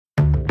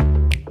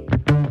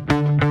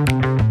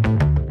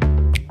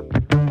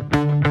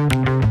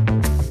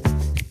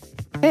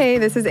Hey,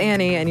 this is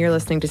Annie, and you're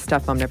listening to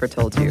Stuff Mom Never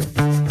Told You.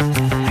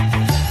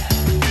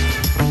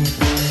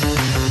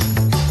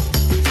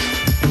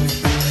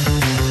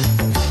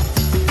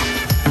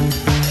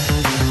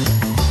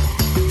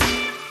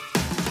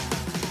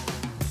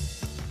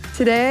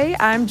 Today,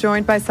 I'm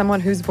joined by someone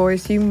whose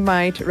voice you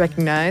might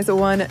recognize,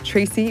 one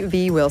Tracy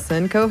V.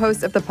 Wilson,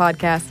 co-host of the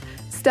podcast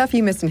Stuff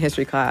You Missed in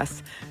History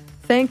Class.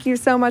 Thank you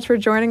so much for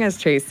joining us,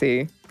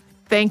 Tracy.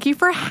 Thank you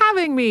for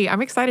having me.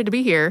 I'm excited to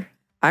be here.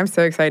 I'm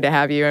so excited to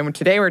have you. And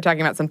today we're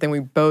talking about something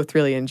we both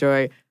really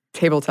enjoy,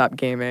 tabletop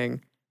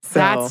gaming. So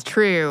that's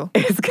true.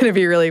 It's going to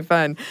be really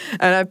fun.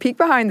 And a peek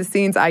behind the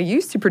scenes, I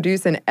used to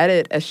produce and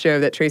edit a show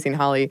that Tracy and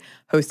Holly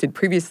hosted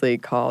previously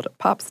called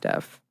Pop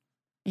Stuff.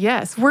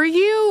 Yes. Were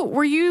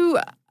you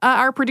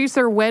our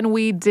producer when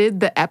we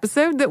did the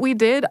episode that we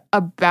did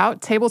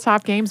about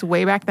tabletop games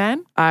way back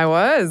then? I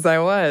was.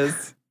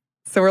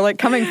 So we're like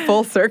coming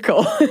full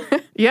circle.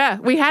 Yeah,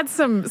 we had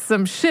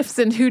some shifts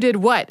in who did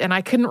what, and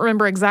I couldn't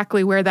remember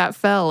exactly where that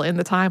fell in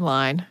the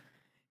timeline.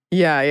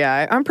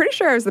 Yeah. I'm pretty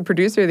sure I was the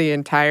producer the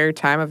entire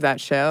time of that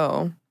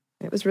show.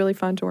 It was really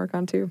fun to work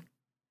on, too.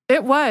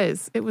 It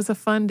was. It was a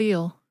fun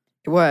deal.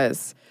 It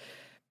was.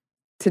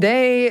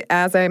 Today,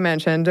 as I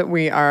mentioned,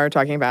 we are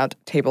talking about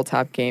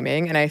tabletop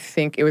gaming, and I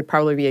think it would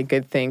probably be a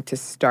good thing to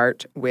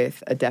start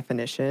with a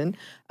definition.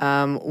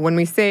 When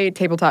we say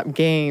tabletop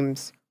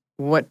games,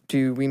 what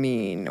do we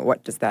mean?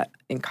 What does that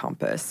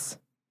encompass?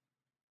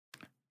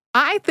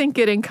 I think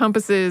it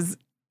encompasses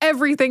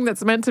everything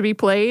that's meant to be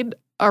played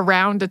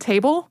around a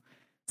table.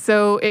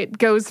 So it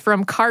goes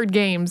from card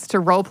games to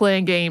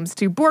role-playing games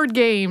to board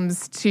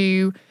games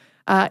to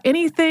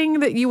anything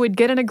that you would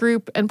get in a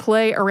group and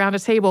play around a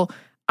table.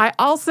 I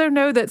also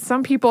know that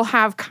some people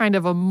have kind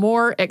of a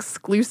more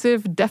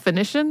exclusive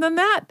definition than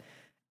that,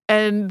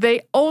 and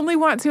they only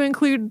want to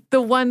include the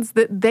ones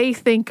that they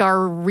think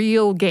are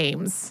real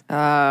games.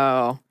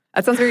 Oh,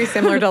 that sounds very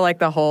similar to like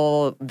the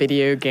whole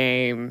video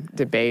game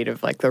debate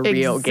of like the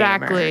real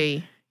gamer.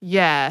 Exactly.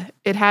 Yeah.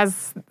 It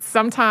has,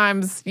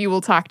 sometimes you will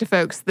talk to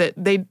folks that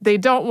they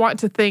don't want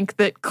to think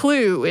that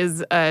Clue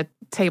is a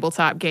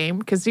tabletop game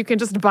because you can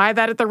just buy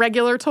that at the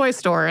regular toy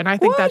store, and I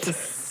think that's a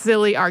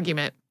silly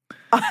argument.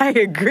 I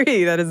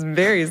agree. That is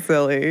very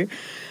silly.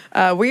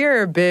 We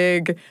are a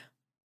big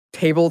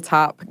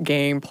tabletop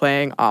game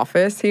playing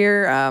office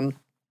here.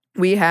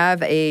 We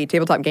have a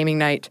tabletop gaming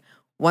night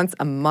once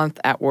a month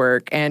at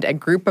work, and a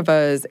group of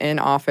us in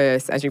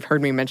office, as you've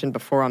heard me mention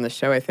before on the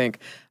show, I think,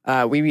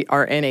 we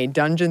are in a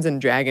Dungeons &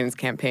 Dragons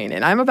campaign,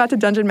 and I'm about to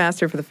Dungeon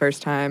Master for the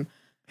first time.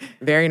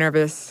 Very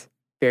nervous,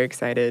 very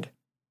excited.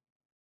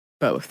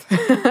 Both.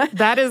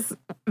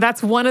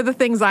 That's one of the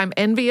things I'm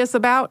envious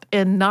about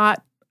in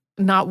not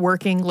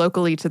working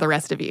locally to the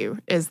rest of you,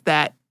 is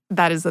that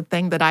is a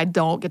thing that I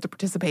don't get to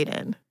participate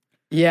in.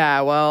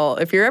 Yeah, well,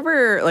 if you're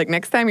ever, like,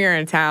 next time you're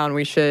in town,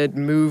 we should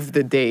move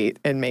the date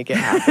and make it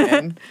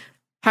happen.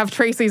 Have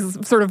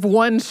Tracy's sort of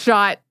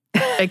one-shot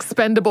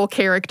expendable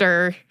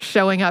character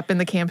showing up in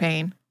the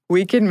campaign.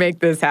 We can make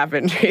this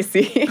happen,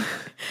 Tracy.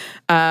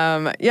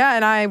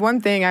 And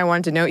one thing I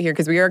wanted to note here,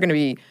 because we are going to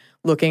be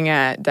looking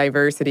at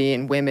diversity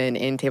and women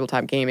in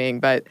tabletop gaming,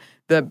 but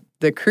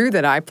the crew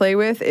that I play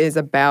with is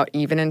about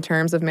even in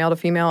terms of male to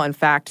female. In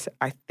fact,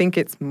 I think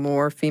it's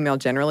more female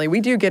generally.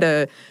 We do get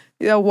a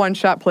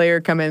one-shot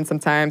player come in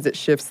sometimes. It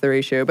shifts the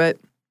ratio, but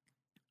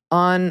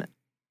on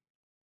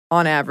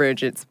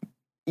average, it's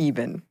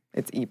even.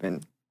 It's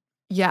even.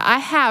 Yeah, I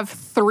have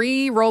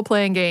 3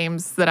 role-playing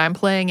games that I'm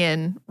playing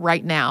in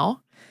right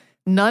now.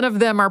 None of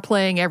them are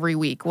playing every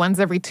week. One's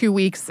every 2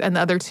 weeks, and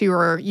the other 2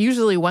 are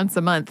usually once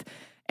a month.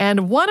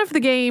 And one of the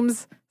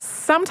games,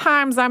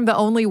 sometimes I'm the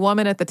only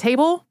woman at the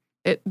table.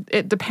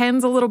 It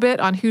depends a little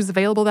bit on who's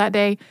available that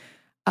day.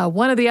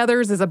 One of the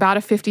others is about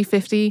a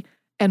 50-50.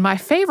 And my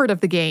favorite of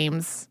the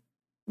games,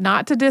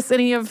 not to diss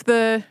any of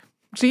the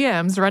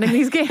GMs running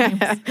these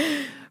games,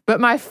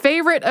 but my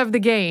favorite of the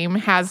game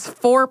has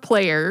 4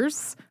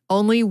 players.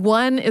 Only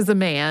one is a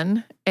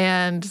man,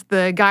 and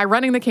the guy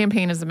running the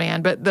campaign is a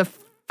man. But the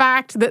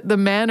fact that the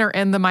men are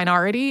in the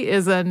minority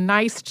is a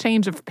nice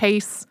change of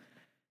pace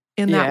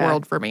in that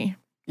world for me.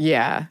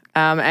 Yeah.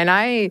 And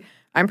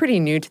I'm pretty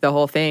new to the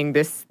whole thing.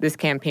 This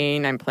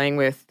campaign I'm playing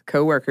with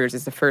coworkers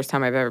is the first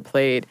time I've ever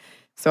played.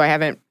 So I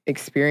haven't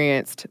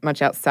experienced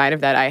much outside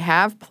of that. I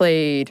have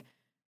played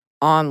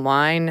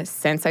online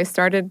since I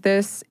started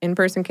this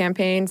in-person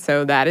campaign.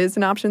 So that is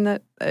an option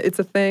that it's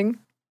a thing.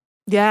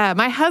 Yeah,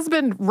 my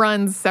husband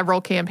runs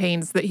several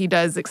campaigns that he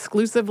does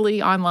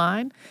exclusively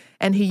online.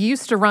 And he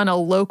used to run a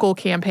local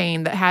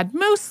campaign that had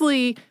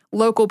mostly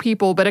local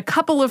people, but a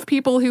couple of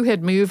people who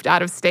had moved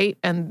out of state,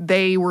 and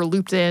they were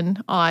looped in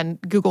on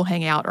Google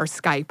Hangout or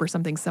Skype or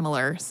something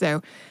similar.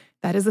 So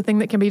that is a thing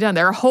that can be done.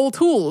 There are whole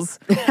tools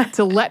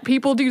to let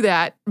people do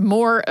that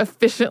more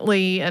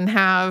efficiently and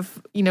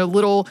have,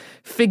 little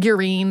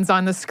figurines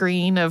on the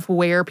screen of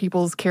where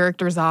people's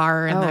characters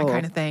are and that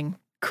kind of thing.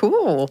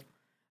 Cool.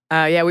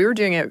 Yeah, we were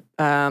doing it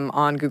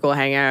on Google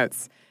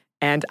Hangouts,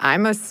 and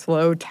I'm a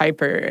slow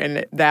typer,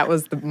 and that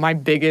was my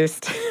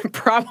biggest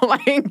problem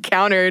I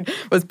encountered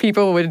was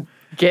people would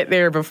get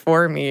there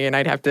before me, and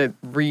I'd have to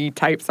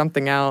retype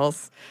something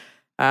else.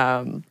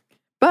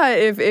 But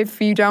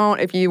if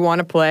you want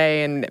to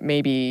play and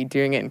maybe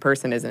doing it in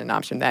person isn't an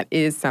option, that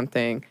is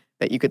something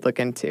that you could look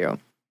into.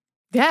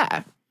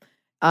 Yeah.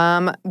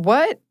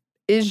 What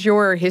is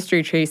your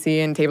history, Tracy,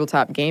 in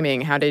tabletop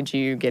gaming? How did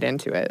you get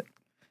into it?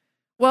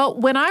 Well,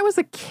 when I was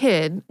a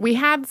kid, we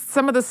had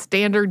some of the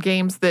standard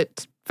games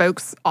that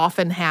folks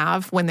often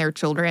have when they're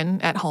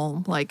children at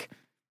home, like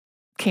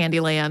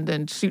Candyland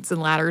and Chutes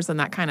and Ladders and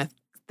that kind of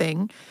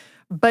thing.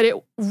 But it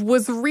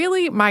was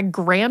really, my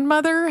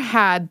grandmother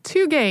had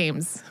two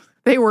games.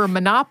 They were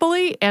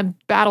Monopoly and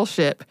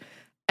Battleship.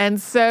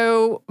 And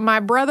so my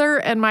brother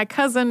and my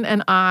cousin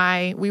and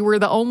we were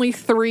the only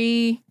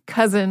three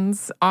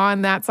cousins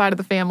on that side of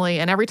the family.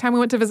 And every time we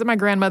went to visit my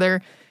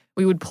grandmother,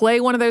 we would play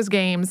one of those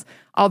games.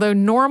 Although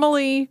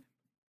normally,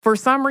 for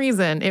some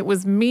reason, it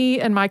was me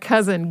and my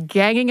cousin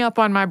ganging up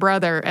on my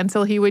brother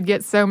until he would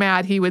get so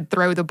mad he would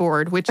throw the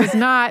board, which is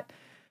not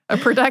a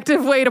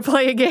productive way to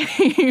play a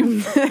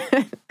game.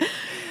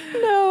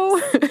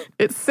 No.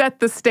 It set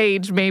the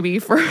stage maybe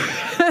for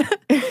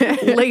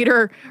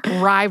later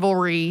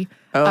rivalry.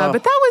 Oh.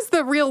 But that was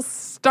the real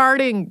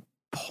starting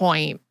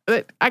point.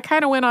 I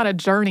kind of went on a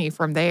journey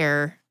from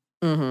there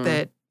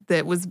that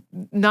was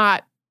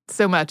not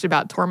so much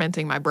about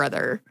tormenting my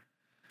brother.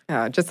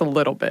 Just a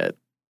little bit.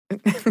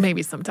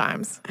 Maybe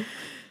sometimes.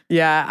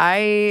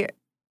 Yeah,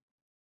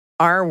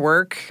 our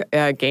work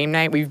game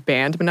night, we've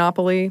banned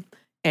Monopoly.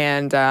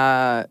 And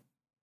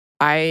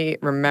I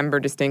remember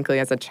distinctly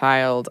as a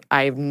child,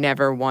 I've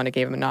never won a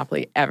game of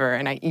Monopoly ever.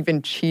 And I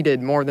even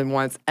cheated more than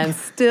once and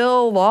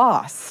still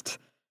lost.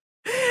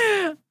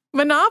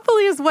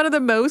 Monopoly is one of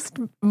the most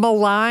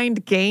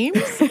maligned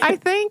games, I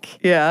think.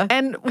 Yeah.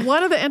 And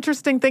one of the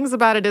interesting things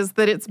about it is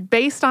that it's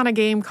based on a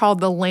game called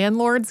the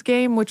Landlord's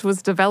Game, which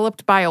was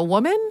developed by a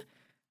woman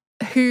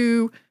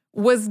who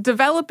was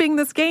developing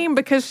this game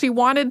because she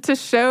wanted to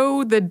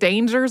show the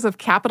dangers of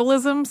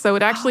capitalism. So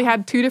it actually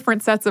had two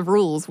different sets of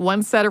rules.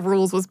 One set of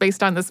rules was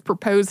based on this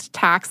proposed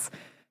tax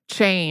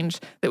change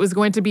that was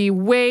going to be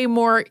way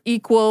more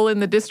equal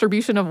in the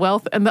distribution of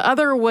wealth. And the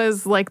other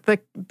was like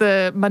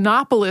the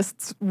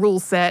monopolists' rule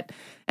set.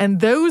 And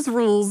those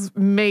rules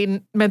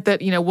meant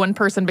that, one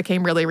person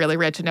became really, really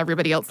rich and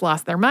everybody else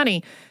lost their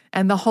money.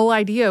 And the whole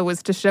idea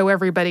was to show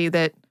everybody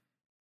that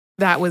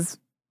was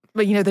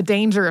the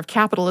danger of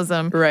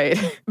capitalism.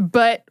 Right.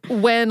 But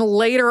when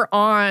later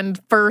on,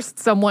 first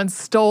someone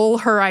stole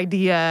her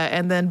idea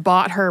and then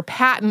bought her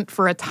patent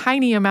for a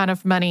tiny amount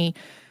of money,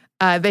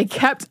 they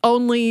kept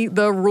only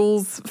the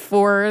rules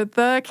for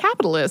the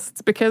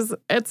capitalists because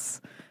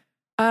it's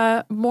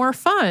more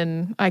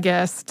fun, I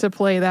guess, to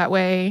play that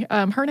way.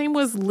 Her name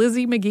was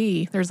Lizzie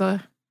McGee. There's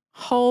a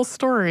whole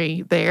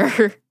story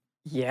there.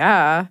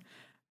 Yeah.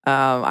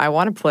 I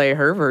want to play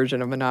her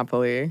version of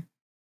Monopoly.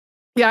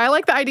 Yeah, I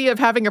like the idea of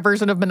having a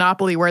version of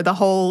Monopoly where the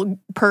whole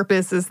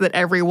purpose is that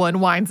everyone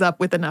winds up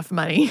with enough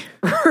money.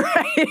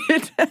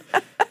 Right.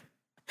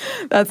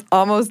 That's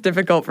almost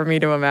difficult for me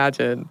to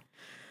imagine.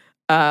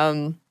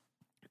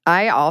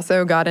 I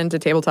also got into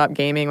tabletop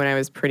gaming when I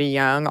was pretty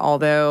young,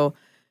 although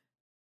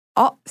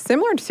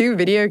similar to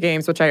video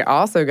games, which I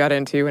also got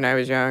into when I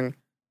was young,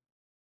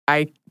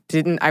 I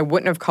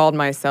wouldn't have called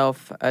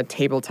myself a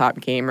tabletop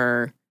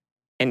gamer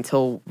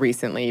until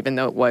recently, even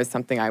though it was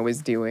something I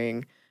was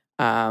doing.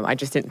 I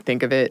just didn't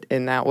think of it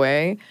in that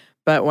way.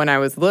 But when I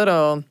was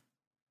little,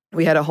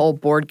 we had a whole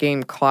board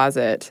game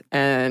closet,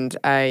 and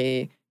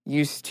I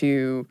used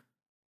to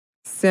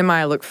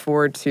look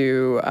forward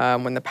to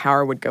when the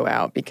power would go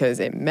out, because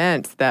it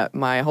meant that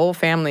my whole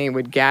family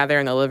would gather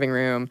in the living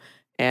room,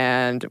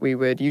 and we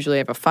would usually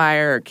have a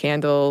fire or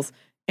candles,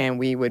 and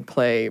we would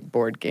play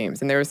board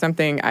games. And there was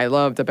something I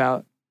loved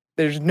about,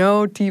 there's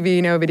no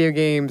TV, no video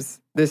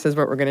games. This is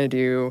what we're going to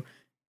do.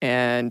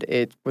 And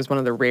it was one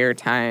of the rare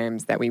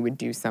times that we would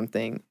do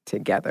something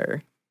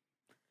together.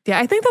 Yeah,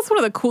 I think that's one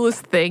of the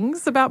coolest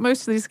things about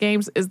most of these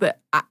games is that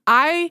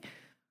I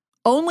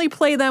only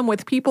play them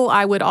with people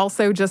I would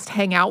also just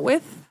hang out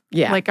with.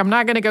 Yeah. Like, I'm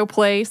not going to go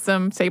play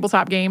some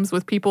tabletop games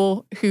with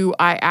people who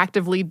I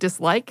actively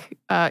dislike.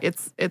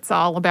 It's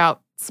all about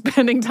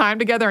spending time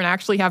together and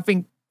actually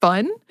having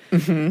fun.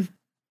 Mm-hmm.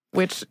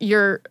 Which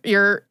your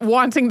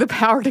wanting the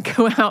power to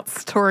go out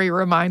story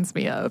reminds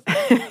me of.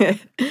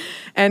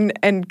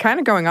 And kind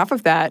of going off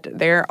of that,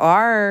 there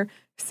are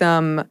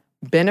some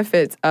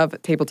benefits of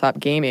tabletop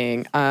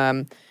gaming.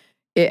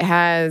 It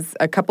has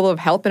a couple of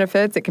health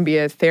benefits. It can be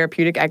a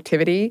therapeutic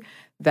activity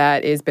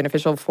that is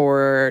beneficial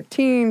for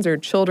teens or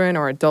children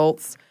or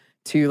adults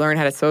to learn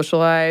how to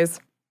socialize.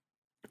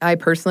 I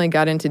personally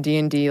got into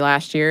D&D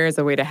last year as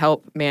a way to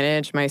help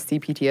manage my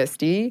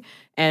CPTSD.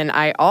 And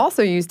I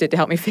also used it to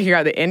help me figure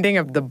out the ending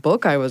of the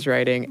book I was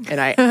writing.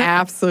 And I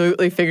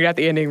absolutely figured out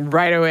the ending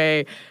right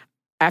away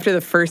after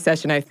the first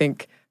session, I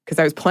think, because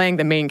I was playing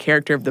the main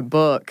character of the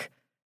book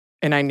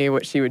and I knew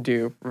what she would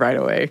do right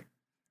away.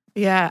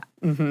 Yeah.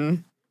 Mm-hmm.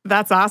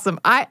 That's awesome.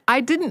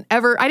 I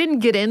didn't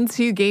get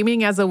into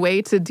gaming as a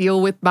way to deal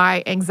with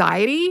my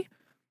anxiety,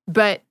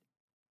 but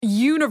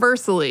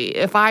universally,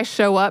 if I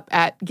show up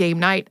at game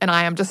night and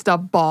I am just a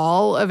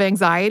ball of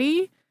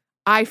anxiety,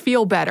 I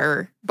feel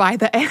better by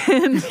the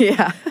end.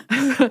 Yeah.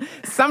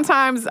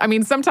 Sometimes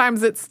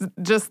it's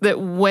just that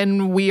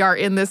when we are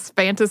in this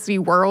fantasy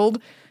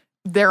world,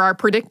 there are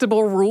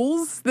predictable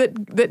rules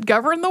that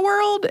govern the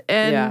world,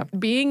 and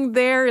being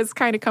there is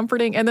kind of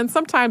comforting. And then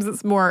sometimes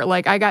it's more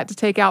like I got to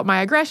take out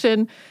my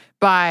aggression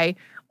by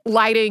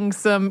lighting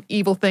some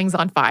evil things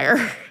on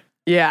fire.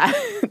 Yeah,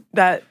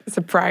 that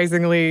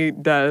surprisingly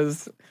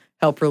does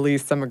help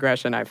release some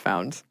aggression, I've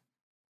found.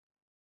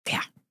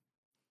 Yeah.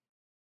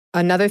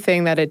 Another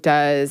thing that it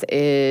does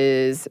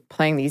is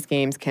playing these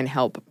games can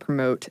help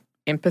promote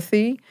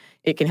empathy.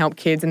 It can help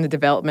kids in the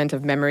development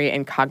of memory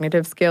and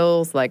cognitive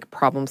skills like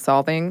problem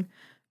solving.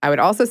 I would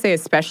also say,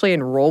 especially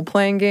in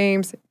role-playing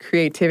games,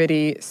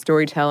 creativity,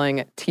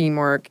 storytelling,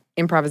 teamwork,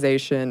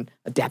 improvisation,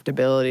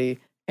 adaptability,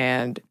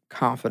 and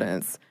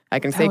confidence. I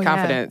can say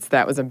confidence.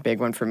 That was a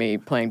big one for me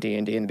playing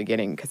D&D in the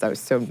beginning because I was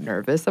so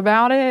nervous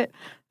about it.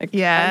 Like,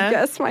 I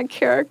guess my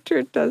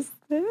character does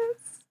this.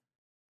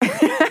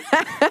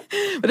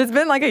 But it's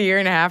been like a year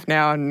and a half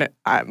now, and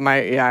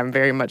I'm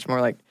very much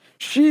more like,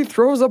 she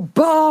throws a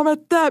bomb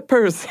at that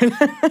person.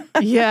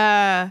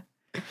 Yeah,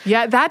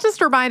 that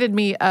just reminded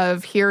me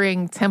of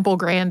hearing Temple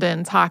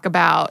Grandin talk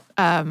about,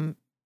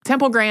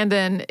 Temple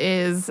Grandin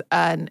is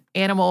an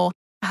animal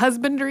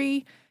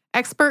husbandry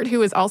expert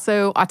who is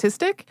also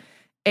autistic.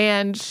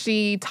 And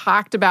she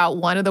talked about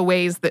one of the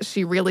ways that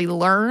she really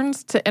learned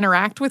to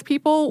interact with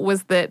people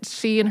was that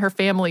she and her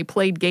family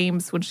played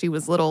games when she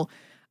was little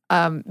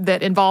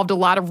that involved a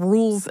lot of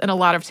rules and a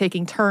lot of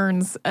taking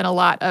turns and a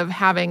lot of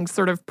having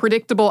sort of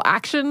predictable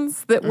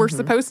actions that were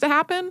supposed to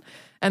happen.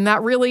 And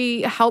that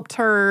really helped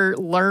her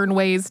learn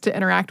ways to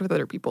interact with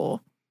other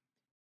people.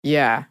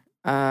 Yeah,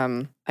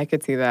 I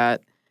could see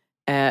that.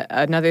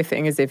 Another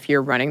thing is if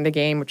you're running the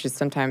game, which is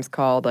sometimes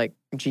called like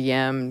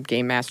GM,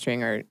 game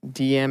mastering, or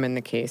DM in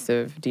the case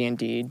of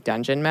D&D,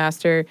 dungeon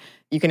master,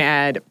 you can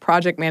add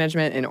project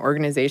management and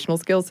organizational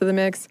skills to the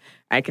mix.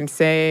 I can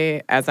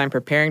say, as I'm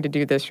preparing to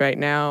do this right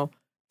now,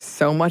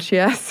 so much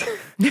yes.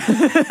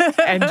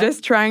 And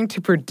just trying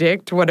to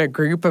predict what a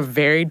group of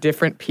very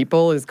different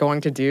people is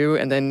going to do,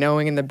 and then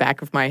knowing in the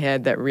back of my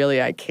head that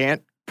really I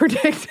can't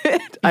predict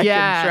it. I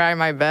can try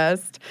my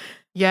best.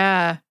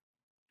 Yeah.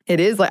 It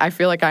is like, I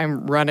feel like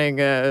I'm running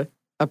a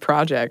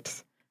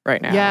project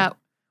right now. Yeah.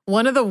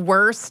 One of the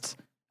worst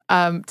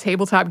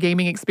tabletop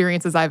gaming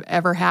experiences I've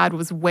ever had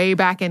was way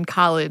back in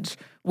college,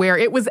 where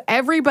it was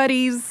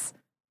everybody's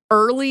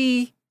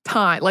early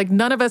time. Like,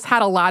 none of us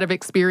had a lot of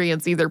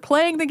experience either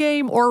playing the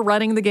game or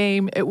running the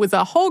game. It was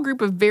a whole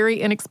group of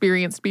very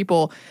inexperienced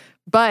people,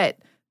 but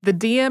the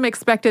DM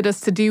expected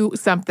us to do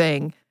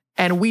something,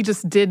 and we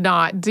just did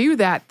not do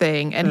that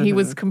thing. And he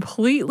was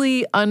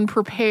completely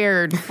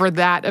unprepared for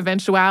that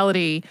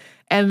eventuality.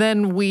 And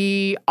then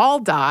we all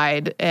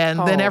died, and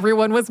then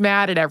everyone was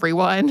mad at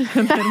everyone.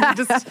 And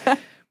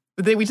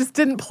then we just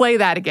didn't play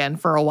that again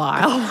for a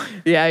while.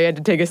 Yeah, you had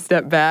to take a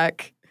step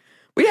back.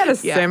 We had a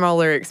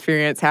similar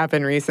experience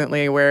happen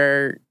recently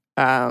where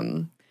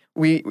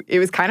it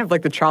was kind of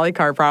like the trolley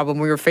car problem.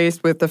 We were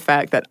faced with the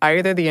fact that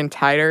either the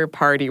entire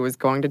party was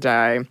going to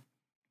die,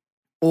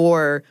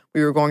 or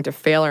we were going to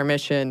fail our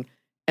mission,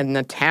 and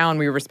the town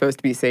we were supposed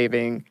to be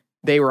saving,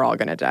 they were all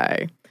going to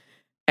die.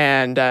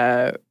 And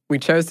we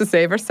chose to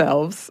save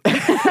ourselves.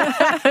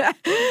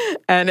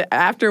 And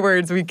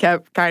afterwards, we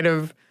kept kind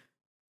of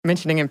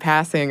mentioning in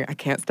passing, I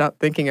can't stop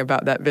thinking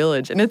about that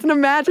village. And it's an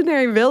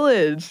imaginary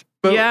village,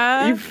 but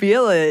you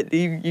feel it.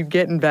 You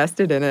get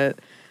invested in it.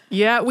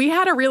 Yeah, we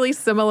had a really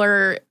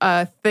similar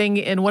thing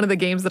in one of the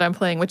games that I'm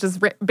playing, which is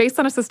based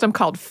on a system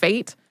called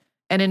Fate.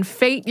 And in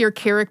Fate, your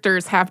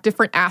characters have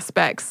different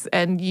aspects,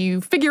 and you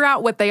figure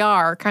out what they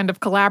are kind of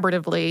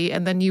collaboratively,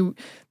 and then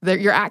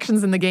your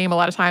actions in the game a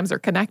lot of times are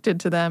connected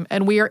to them.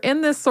 And we are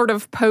in this sort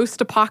of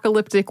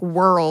post-apocalyptic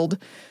world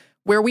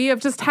where we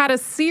have just had a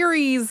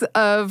series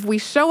of, we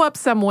show up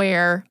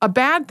somewhere, a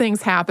bad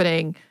thing's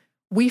happening,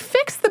 we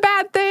fix the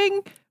bad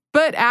thing,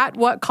 but at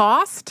what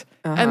cost?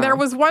 And there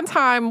was one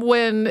time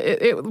when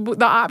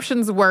the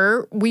options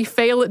were, we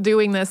fail at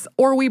doing this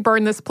or we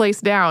burn this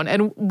place down.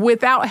 And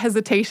without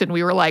hesitation,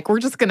 we were like, we're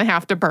just going to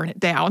have to burn it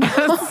down.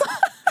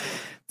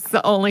 It's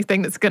the only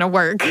thing that's going to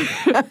work.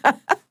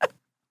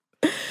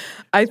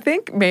 I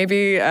think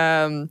maybe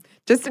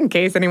just in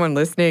case anyone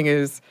listening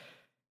is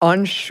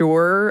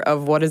unsure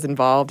of what is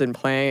involved in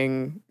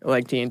playing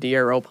like D&D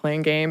or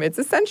role-playing game, it's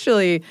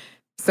essentially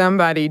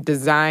somebody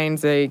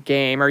designs a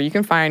game, or you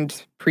can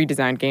find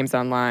pre-designed games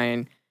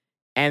online,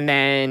 and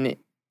then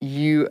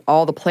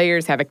all the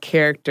players have a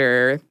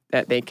character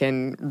that they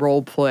can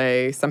role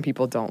play. Some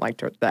people don't like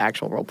the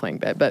actual role playing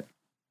bit, but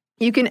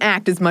you can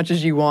act as much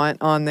as you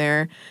want on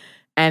there.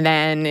 And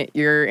then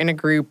you're in a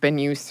group and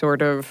you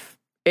sort of,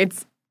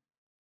 it's,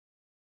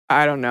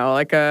 I don't know,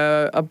 like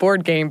a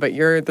board game, but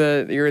you're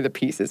the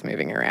pieces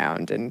moving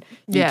around, and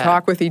you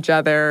talk with each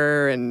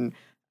other and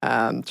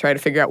try to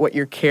figure out what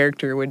your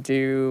character would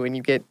do, and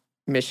you get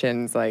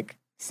missions like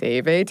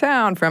save a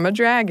town from a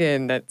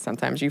dragon that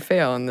sometimes you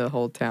fail and the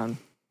whole town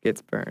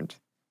gets burned.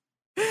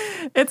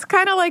 It's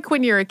kind of like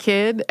when you're a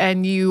kid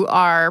and you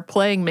are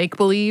playing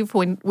make-believe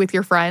with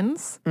your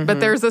friends, but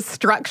there's a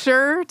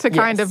structure to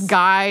kind of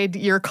guide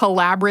your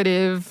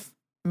collaborative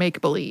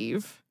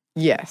make-believe.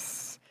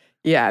 Yes.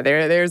 Yeah,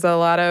 there's a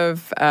lot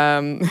of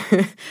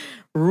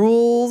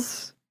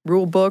rules,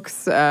 rule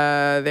books.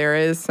 There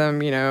is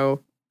some,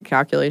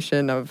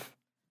 calculation of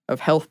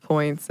health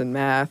points and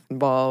math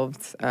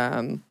involved.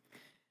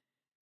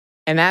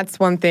 And that's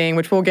one thing,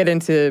 which we'll get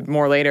into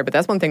more later, but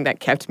that's one thing that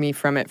kept me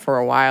from it for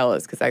a while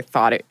is because I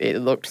thought it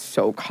looked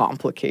so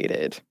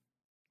complicated.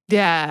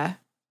 Yeah.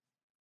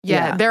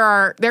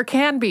 There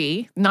can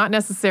be, not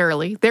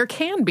necessarily, there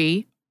can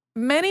be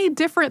many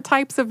different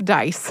types of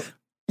dice.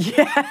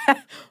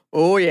 Yeah.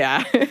 Oh,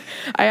 yeah.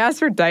 I asked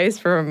for dice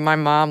for my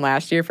mom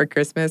last year for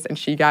Christmas, and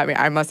she got me,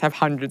 I must have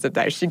hundreds of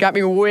dice. She got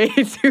me way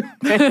too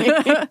many.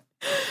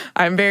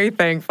 I'm very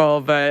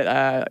thankful,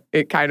 but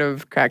it kind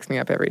of cracks me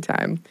up every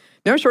time.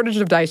 No shortage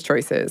of dice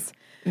choices.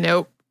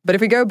 Nope. But if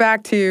we go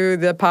back to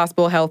the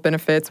possible health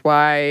benefits,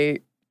 why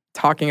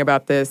talking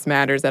about this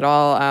matters at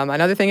all,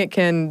 another thing it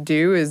can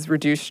do is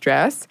reduce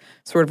stress,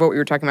 sort of what we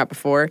were talking about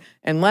before.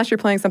 Unless you're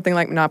playing something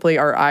like Monopoly,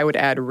 or I would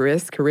add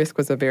Risk. Risk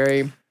was a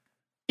very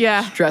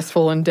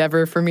stressful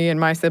endeavor for me and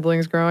my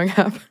siblings growing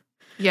up.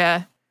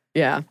 Yeah.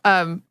 Yeah.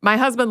 My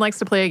husband likes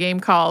to play a game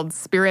called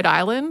Spirit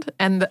Island,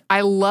 and I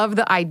love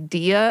the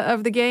idea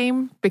of the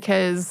game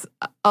because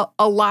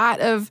a lot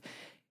of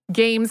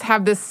games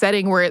have this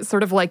setting where it's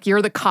sort of like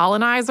you're the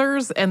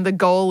colonizers and the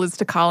goal is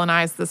to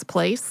colonize this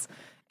place.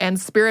 And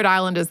Spirit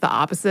Island is the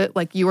opposite.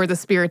 Like you are the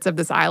spirits of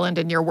this island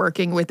and you're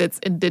working with its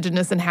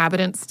indigenous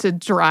inhabitants to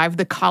drive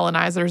the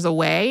colonizers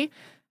away.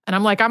 And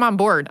I'm like, I'm on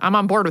board. I'm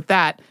on board with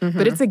that.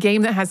 But it's a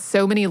game that has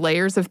so many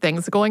layers of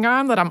things going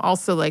on that I'm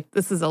also like,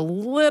 this is a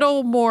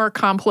little more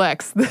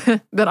complex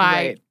that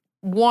I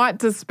want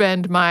to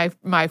spend my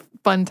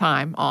fun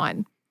time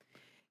on.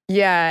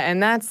 Yeah,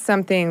 and that's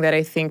something that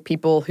I think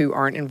people who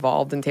aren't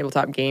involved in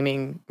tabletop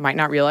gaming might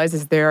not realize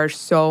is there are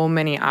so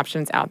many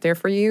options out there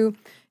for you.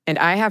 And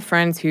I have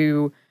friends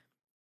who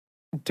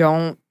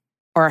don't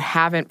or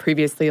haven't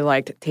previously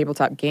liked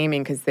tabletop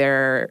gaming because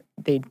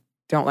they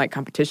don't like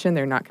competition.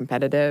 They're not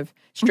competitive.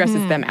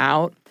 Stresses them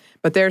out.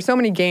 But there are so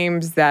many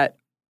games that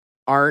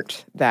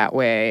aren't that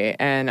way.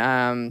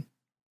 And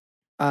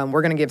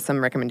we're going to give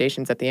some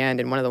recommendations at the end.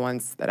 And one of the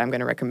ones that I'm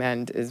going to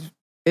recommend is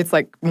it's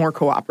like more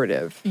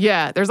cooperative.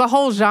 Yeah, there's a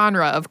whole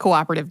genre of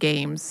cooperative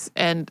games.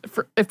 And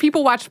if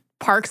people watch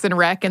Parks and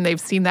Rec and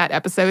they've seen that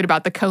episode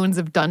about the cones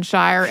of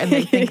Dunshire and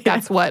they think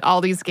that's what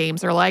all these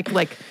games are like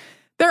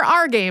there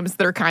are games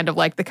that are kind of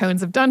like the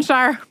cones of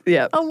Dunshire.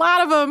 Yeah. A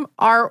lot of them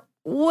are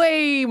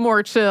way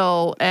more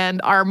chill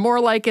and are more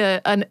like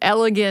an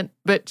elegant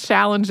but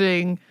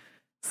challenging,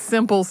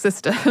 simple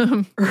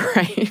system.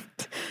 Right.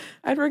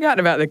 I'd forgotten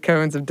about the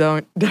cones of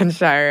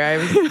Dunshire. I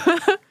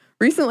was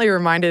recently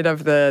reminded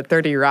of the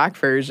 30 Rock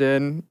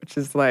version, which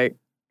is like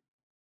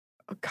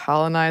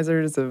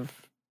colonizers of,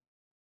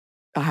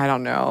 I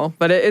don't know,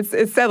 but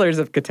it's Settlers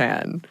of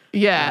Catan.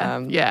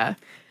 Yeah,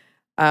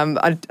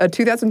 A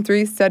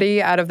 2003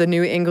 study out of the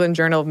New England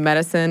Journal of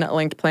Medicine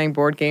linked playing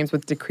board games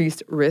with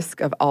decreased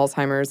risk of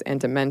Alzheimer's and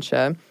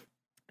dementia.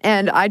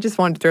 And I just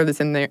wanted to throw this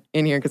in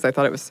here because I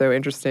thought it was so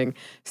interesting.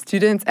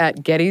 Students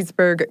at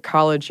Gettysburg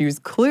College use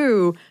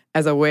Clue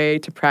as a way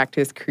to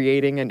practice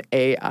creating an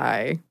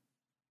AI.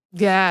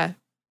 Yeah.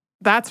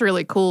 That's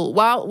really cool.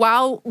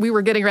 While we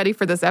were getting ready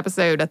for this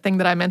episode, a thing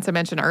that I meant to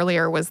mention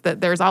earlier was that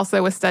there's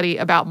also a study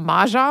about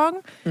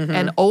mahjong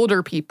and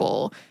older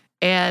people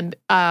and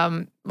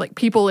like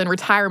people in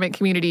retirement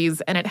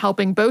communities and it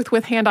helping both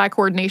with hand-eye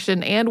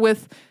coordination and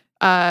with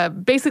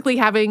basically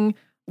having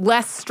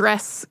less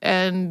stress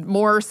and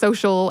more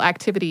social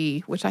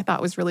activity, which I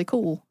thought was really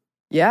cool.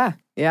 Yeah.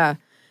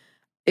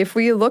 If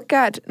we look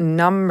at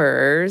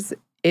numbers,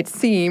 it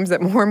seems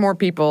that more and more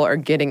people are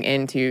getting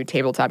into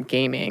tabletop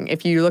gaming.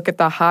 If you look at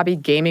the hobby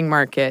gaming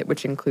market,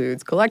 which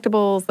includes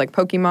collectibles like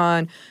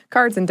Pokemon,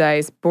 cards and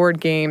dice, board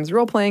games,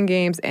 role-playing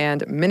games,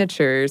 and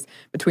miniatures,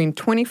 between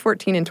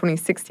 2014 and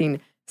 2016,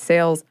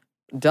 sales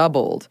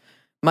doubled.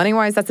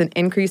 Money-wise, that's an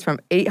increase from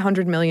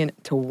 $800 million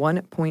to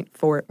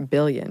 $1.4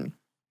 billion.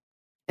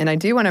 And I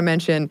do want to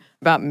mention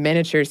about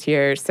miniatures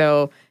here.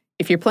 So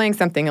if you're playing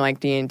something like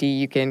D&D,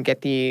 you can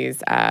get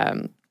these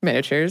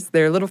miniatures.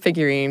 They're little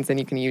figurines, and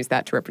you can use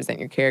that to represent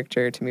your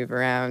character to move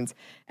around.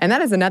 And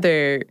that is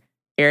another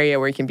area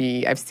where you can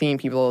be, I've seen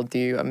people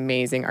do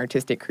amazing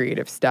artistic,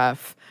 creative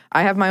stuff.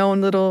 I have my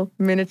own little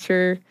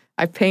miniature.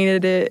 I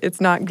painted it.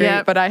 It's not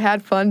great, but I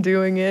had fun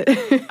doing it.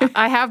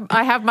 I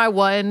have my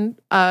one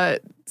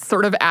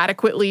sort of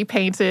adequately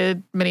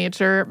painted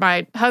miniature.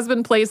 My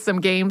husband plays some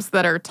games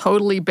that are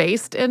totally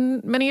based in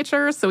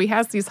miniatures, so he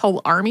has these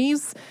whole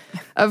armies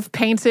of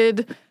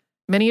painted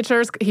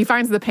miniatures. He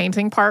finds the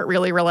painting part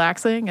really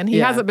relaxing, and he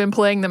hasn't been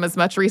playing them as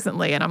much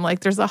recently. And I'm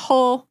like,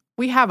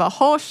 we have a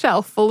whole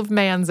shelf full of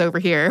mans over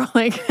here.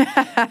 Like,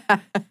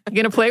 you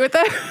gonna play with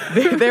them?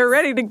 They're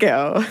ready to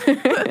go.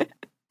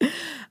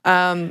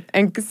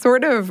 And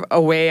sort of a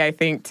way, I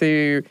think,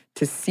 to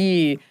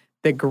see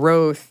the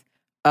growth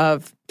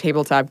of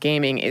tabletop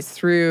gaming is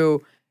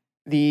through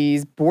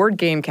these board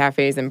game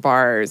cafes and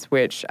bars,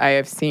 which I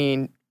have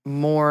seen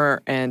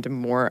more and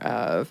more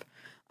of.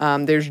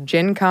 There's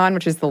Gen Con,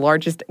 which is the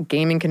largest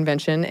gaming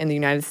convention in the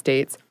United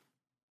States.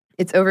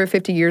 It's over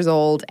 50 years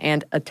old,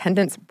 and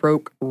attendance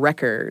broke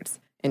records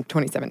in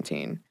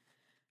 2017.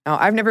 Now,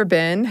 I've never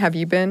been. Have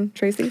you been,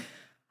 Tracy?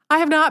 I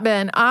have not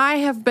been. I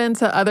have been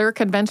to other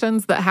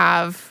conventions that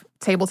have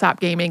tabletop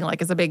gaming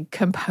like as a big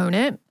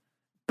component.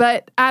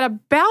 But at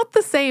about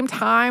the same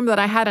time that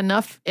I had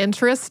enough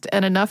interest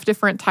and enough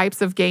different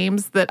types of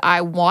games that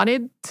I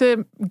wanted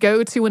to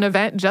go to an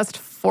event just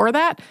for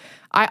that,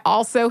 I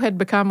also had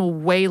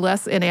become way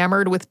less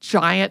enamored with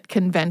giant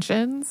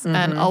conventions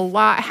and a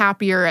lot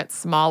happier at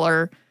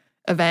smaller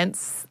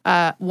events.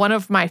 One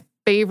of my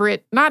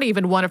favorite, not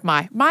even one of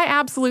my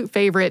absolute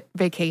favorite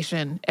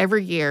vacation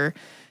every year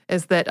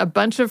is that a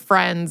bunch of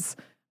friends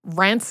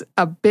rent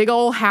a big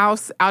old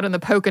house out in the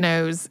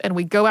Poconos, and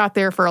we go out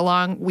there for a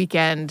long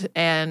weekend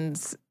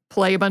and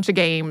play a bunch of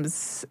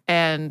games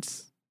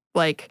and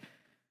like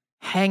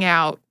hang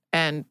out,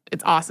 and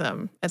it's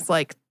awesome. It's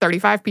like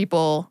 35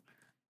 people,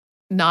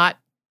 not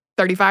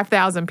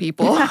 35,000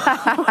 people.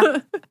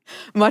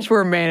 Much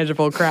more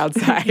manageable crowd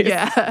size.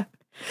 Yeah.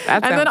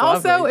 And then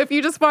also, lovely. if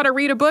you just want to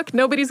read a book,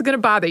 nobody's going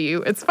to bother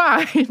you. It's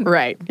fine.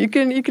 Right. You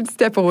can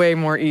step away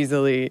more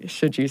easily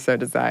should you so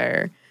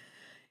desire.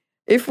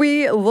 If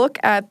we look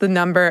at the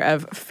number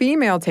of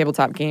female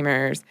tabletop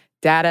gamers,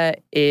 data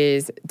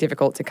is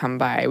difficult to come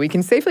by. We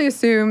can safely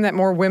assume that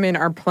more women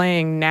are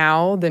playing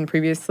now than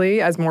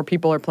previously, as more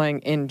people are playing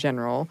in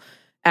general.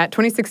 At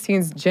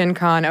 2016's Gen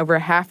Con, over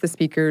half the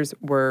speakers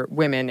were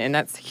women, and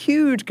that's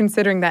huge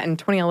considering that in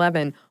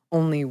 2011,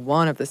 only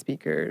one of the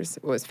speakers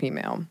was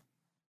female.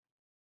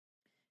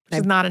 Which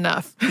is not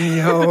enough.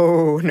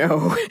 No.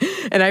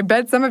 And I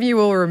bet some of you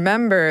will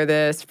remember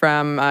this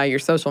from your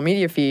social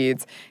media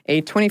feeds.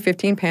 A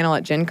 2015 panel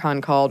at Gen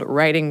Con called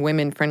Writing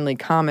Women-Friendly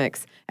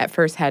Comics at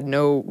first had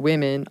no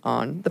women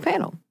on the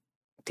panel.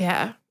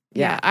 Yeah.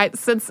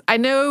 Since I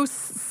know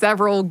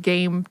several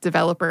game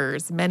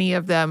developers, many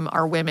of them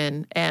are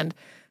women, and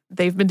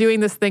they've been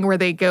doing this thing where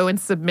they go and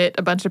submit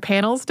a bunch of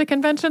panels to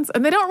conventions,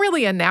 and they don't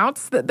really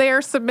announce that they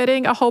are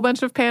submitting a whole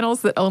bunch of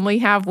panels that only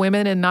have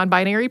women and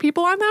non-binary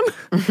people on them.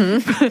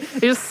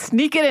 They just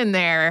sneak it in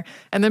there,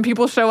 and then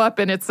people show up,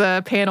 and it's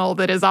a panel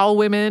that is all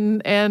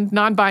women and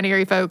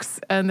non-binary folks,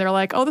 and they're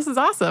like, oh, this is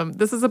awesome.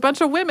 This is a bunch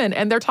of women,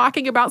 and they're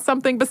talking about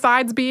something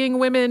besides being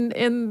women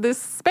in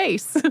this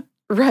space.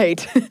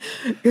 Right.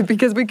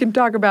 Because we can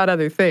talk about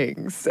other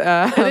things.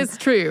 It is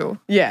true.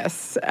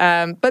 Yes.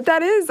 But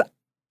that is,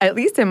 at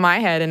least in my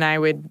head, and I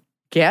would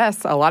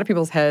guess a lot of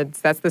people's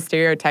heads, that's the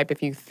stereotype.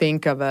 If you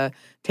think of a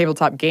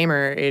tabletop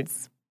gamer,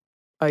 it's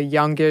a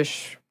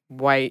youngish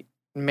white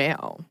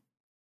male.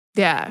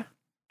 Yeah.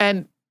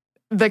 And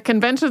the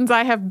conventions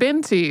I have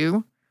been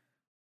to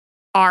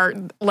are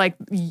like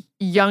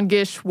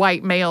youngish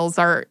white males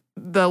are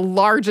the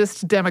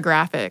largest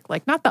demographic.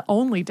 Like not the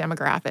only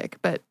demographic,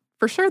 but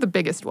for sure the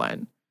biggest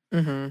one.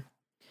 Mm-hmm.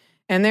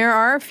 And there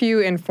are a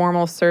few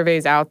informal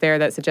surveys out there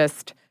that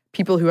suggest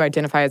people who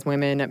identify as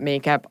women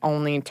make up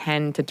only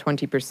 10 to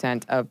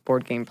 20% of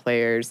board game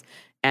players,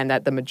 and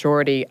that the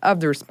majority of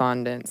the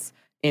respondents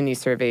in these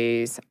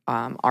surveys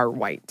are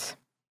white.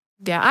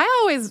 Yeah, I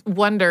always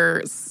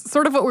wonder,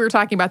 sort of what we were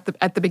talking about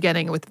at the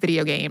beginning with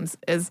video games,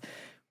 is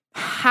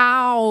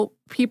how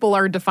people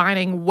are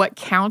defining what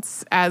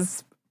counts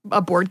as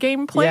a board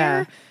game player.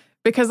 Yeah.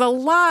 Because a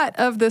lot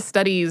of the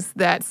studies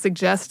that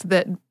suggest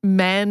that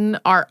men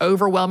are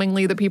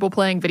overwhelmingly the people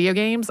playing video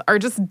games are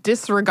just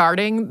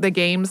disregarding the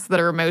games that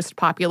are most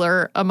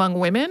popular among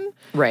women.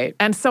 Right.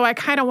 And so I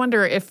kind of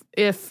wonder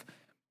if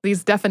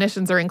these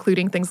definitions are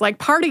including things like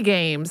party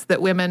games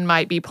that women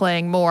might be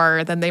playing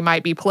more than they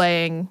might be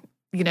playing,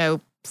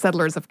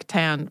 Settlers of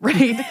Catan,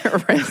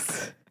 right?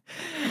 Right.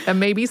 And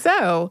maybe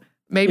so.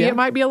 Maybe it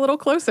might be a little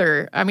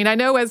closer. I mean, I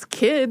know as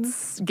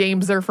kids,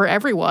 games are for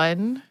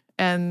everyone.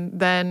 And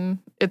then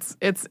it's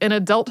in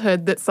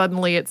adulthood that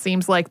suddenly it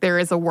seems like there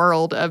is a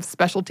world of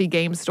specialty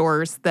game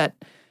stores that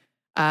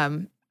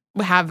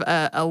have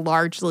a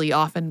largely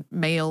often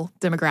male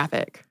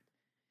demographic.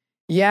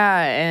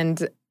 Yeah,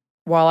 and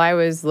while I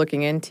was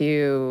looking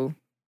into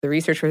the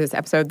research for this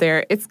episode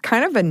there, it's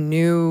kind of a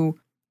new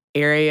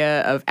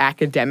area of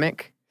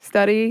academic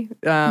study,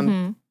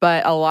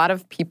 but a lot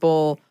of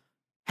people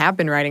have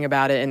been writing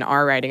about it and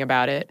are writing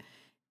about it.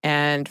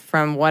 And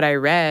from what I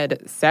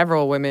read,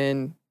 several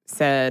women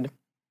said,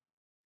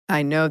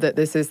 I know that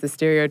this is the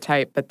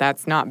stereotype, but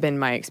that's not been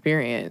my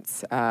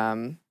experience.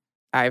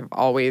 I've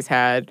always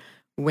had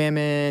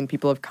women,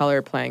 people of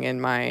color playing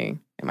in my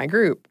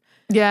group.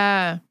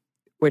 Yeah.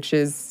 Which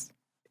is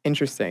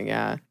interesting,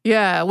 yeah.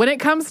 Yeah. When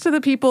it comes to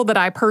the people that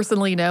I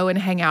personally know and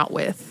hang out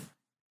with,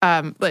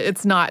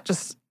 it's not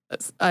just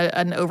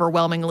an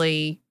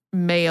overwhelmingly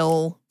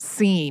male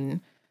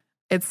scene.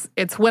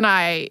 It's when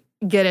I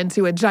get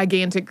into a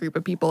gigantic group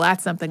of people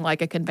at something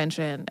like a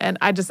convention. And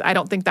I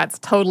don't think that's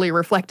totally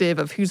reflective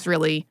of who's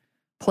really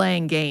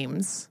playing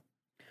games.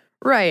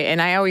 Right.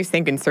 And I always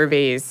think in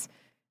surveys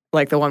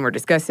like the one we're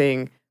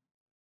discussing,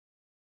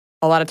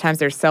 a lot of times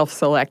they're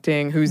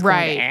self-selecting who's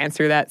going to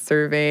answer that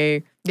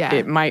survey. Yeah.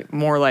 It might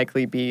more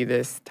likely be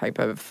this type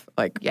of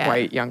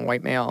young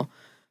white male.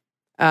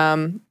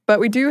 But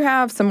we do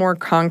have some more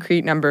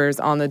concrete numbers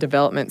on the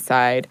development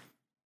side.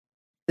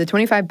 The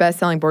 25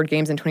 best-selling board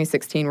games in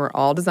 2016 were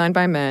all designed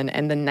by men,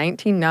 and the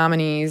 19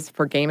 nominees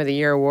for Game of the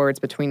Year awards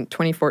between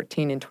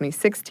 2014 and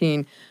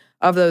 2016,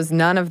 of those,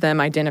 none of them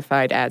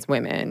identified as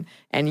women.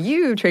 And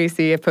you,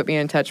 Tracy, have put me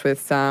in touch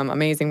with some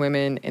amazing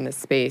women in the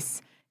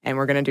space, and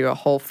we're going to do a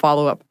whole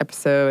follow-up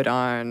episode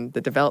on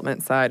the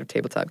development side of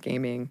tabletop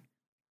gaming.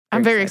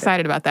 I'm very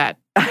excited about that.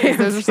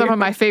 Those are some of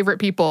my favorite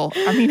people.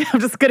 I mean, I'm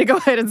just going to go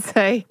ahead and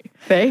say.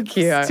 Thank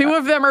you. Two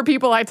of them are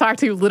people I talk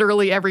to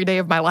literally every day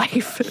of my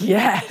life.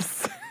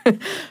 Yes.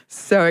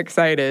 So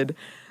excited.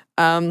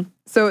 So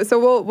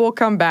we'll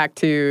come back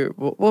to,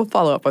 we'll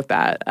follow up with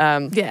that.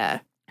 Yeah.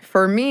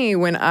 For me,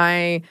 when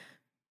I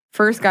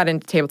first got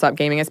into tabletop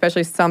gaming,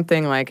 especially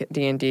something like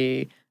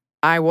D&D,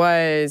 I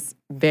was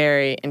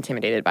very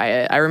intimidated by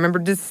it. I remember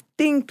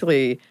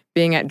distinctly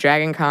being at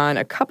Dragon Con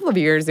a couple of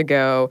years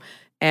ago,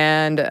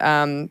 and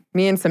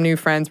me and some new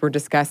friends were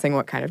discussing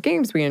what kind of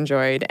games we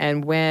enjoyed.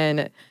 And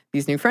when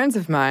these new friends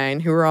of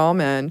mine, who were all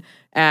men,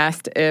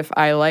 asked if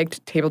I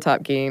liked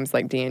tabletop games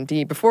like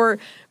D&D, before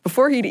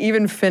he'd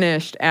even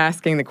finished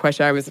asking the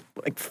question, I was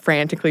like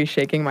frantically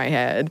shaking my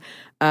head.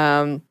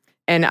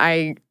 And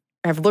I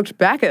have looked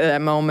back at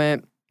that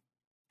moment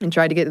and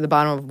tried to get to the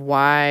bottom of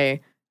why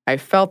I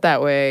felt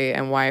that way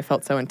and why I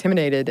felt so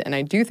intimidated. And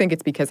I do think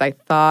it's because I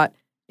thought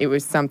it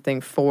was something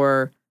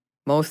for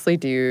mostly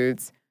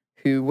dudes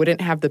who wouldn't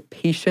have the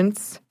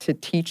patience to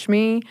teach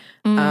me,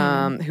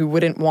 who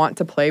wouldn't want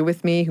to play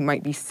with me, who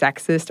might be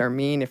sexist or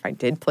mean if I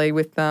did play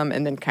with them,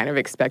 and then kind of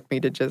expect me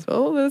to just,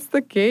 that's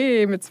the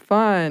game, it's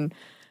fun.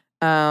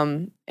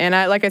 And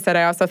like I said,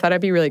 I also thought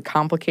it'd be really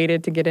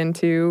complicated to get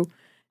into,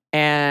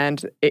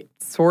 and it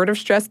sort of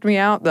stressed me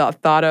out, the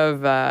thought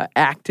of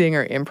acting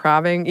or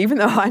improvising, even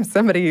though I'm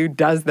somebody who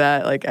does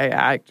that, like I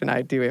act and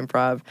I do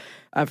improv.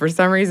 For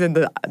some reason,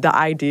 the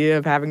idea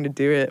of having to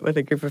do it with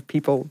a group of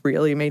people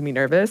really made me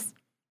nervous.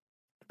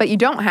 But you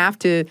don't have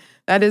to.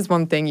 That is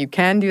one thing. You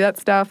can do that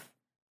stuff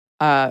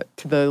to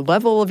the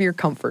level of your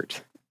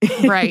comfort.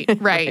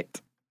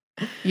 Right.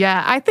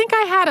 Yeah, I think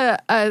I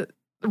had a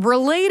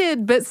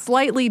related but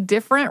slightly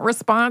different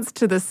response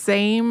to the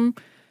same,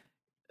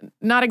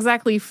 not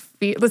exactly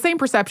the same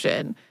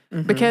perception.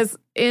 Mm-hmm. Because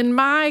in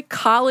my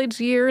college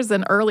years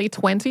and early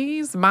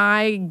 20s,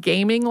 my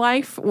gaming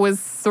life was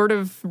sort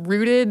of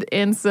rooted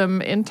in some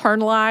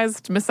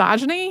internalized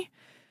misogyny.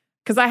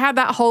 Because I had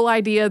that whole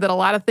idea that a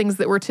lot of things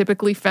that were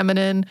typically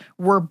feminine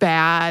were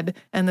bad,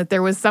 and that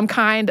there was some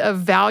kind of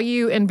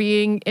value in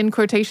being, in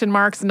quotation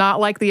marks, not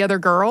like the other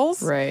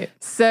girls. Right.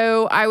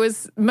 So I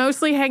was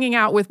mostly hanging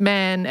out with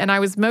men, and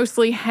I was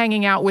mostly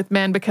hanging out with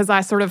men because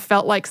I sort of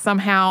felt like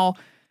somehow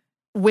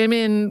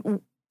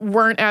women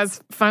weren't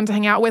as fun to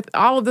hang out with.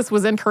 All of this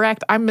was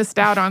incorrect. I missed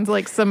out on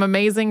like some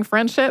amazing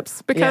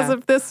friendships because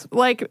of this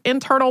like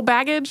internal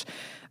baggage.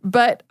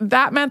 But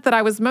that meant that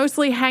I was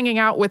mostly hanging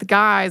out with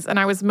guys, and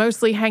I was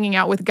mostly hanging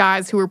out with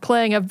guys who were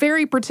playing a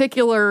very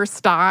particular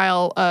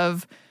style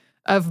of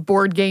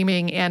board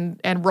gaming and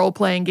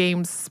role-playing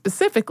games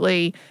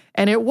specifically.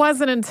 And it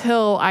wasn't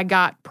until I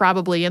got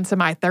probably into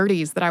my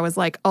 30s that I was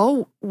like,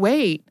 oh,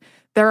 wait,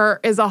 there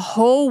is a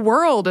whole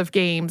world of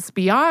games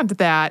beyond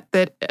that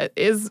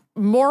is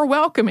more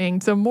welcoming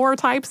to more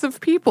types of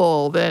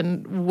people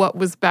than what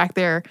was back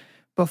there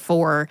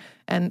before.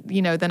 And,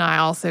 then I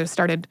also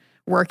started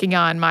working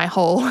on my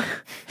whole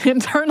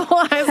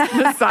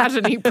internalized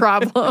misogyny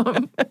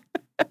problem.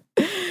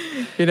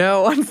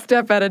 One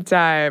step at a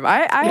time.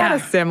 I had a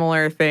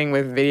similar thing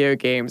with video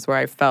games where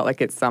I felt like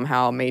it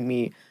somehow made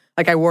me,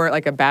 like I wore it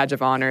like a badge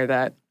of honor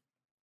that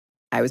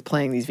I was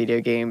playing these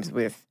video games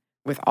with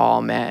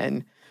all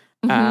men.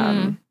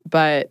 Mm-hmm.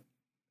 But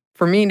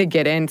for me to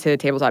get into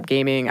tabletop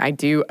gaming, I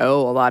do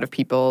owe a lot of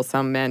people,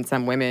 some men,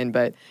 some women,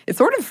 but it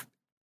sort of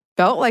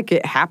felt like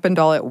it happened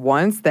all at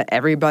once, that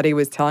everybody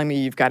was telling me,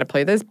 you've got to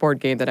play this board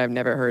game that I've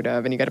never heard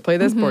of, and you got to play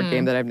this board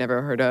game that I've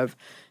never heard of.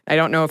 I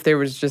don't know if there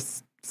was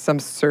just some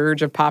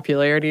surge of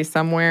popularity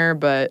somewhere,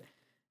 but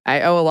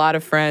I owe a lot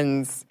of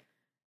friends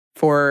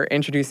for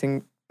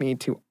introducing me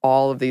to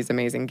all of these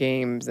amazing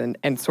games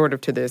and sort of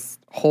to this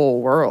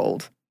whole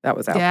world that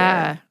was out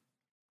there.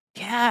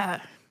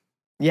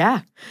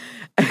 Yeah.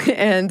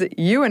 And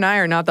you and I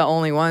are not the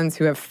only ones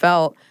who have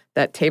felt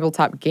that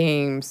tabletop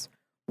games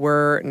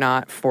were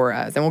not for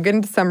us. And we'll get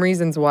into some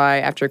reasons why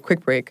after a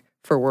quick break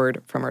for a word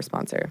from our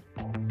sponsor.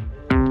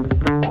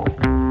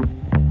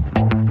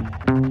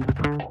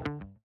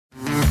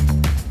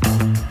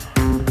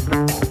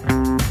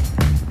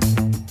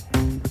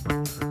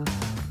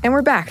 And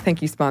we're back.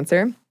 Thank you,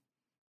 sponsor.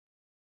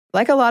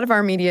 Like a lot of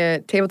our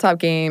media, tabletop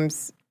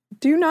games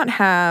do not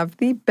have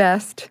the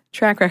best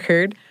track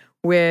record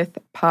with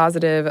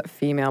positive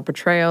female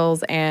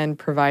portrayals and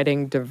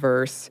providing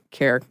diverse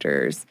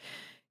characters.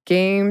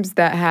 Games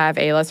that have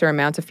a lesser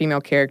amount of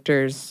female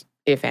characters,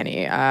 if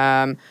any.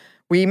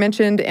 We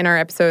mentioned in our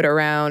episode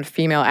around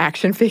female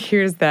action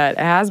figures that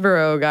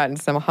Hasbro got in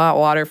some hot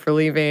water for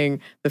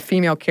leaving the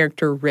female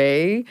character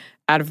Rey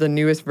out of the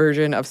newest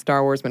version of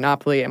Star Wars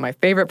Monopoly. And my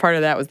favorite part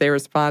of that was their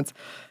response,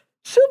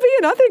 she'll be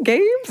in other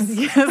games.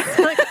 Yes,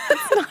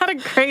 it's not a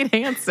great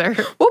answer.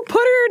 We'll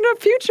put her in a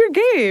future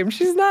game.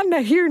 She's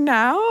not here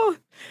now.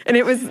 And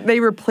they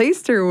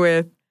replaced her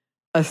with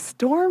a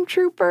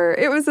stormtrooper.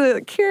 It was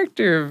a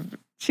character.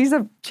 She's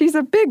a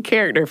big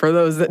character for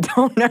those that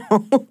don't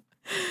know.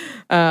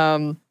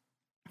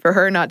 For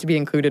her not to be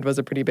included was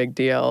a pretty big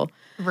deal.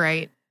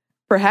 Right.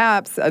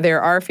 Perhaps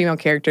there are female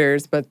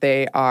characters, but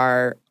they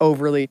are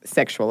overly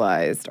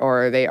sexualized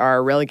or they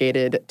are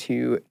relegated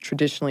to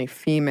traditionally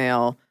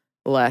female,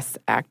 less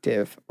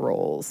active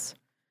roles.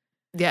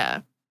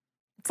 Yeah.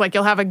 It's like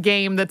you'll have a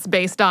game that's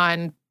based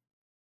on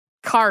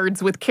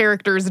cards with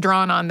characters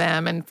drawn on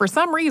them. And for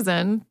some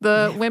reason,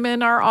 the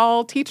women are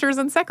all teachers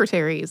and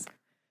secretaries.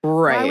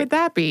 Right. Why would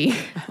that be?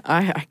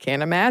 I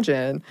can't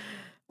imagine.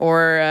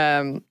 Or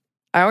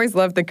I always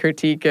love the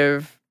critique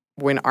of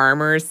when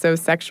armor is so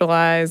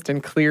sexualized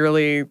and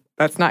clearly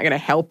that's not going to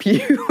help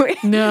you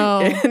in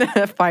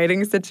a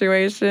fighting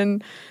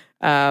situation.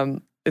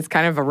 It's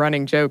kind of a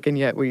running joke, and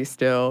yet we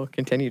still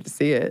continue to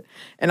see it.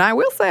 And I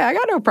will say, I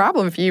got no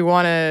problem if you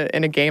want to,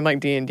 in a game like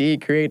D&D,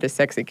 create a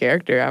sexy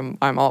character.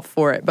 I'm all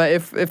for it. But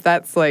if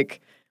that's like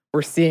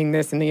we're seeing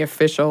this in the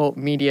official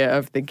media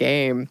of the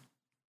game,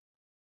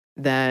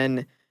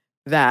 then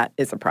that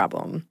is a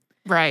problem.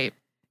 Right.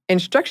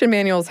 Instruction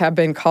manuals have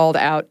been called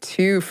out,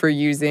 too, for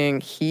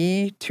using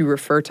he to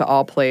refer to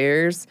all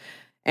players.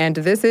 And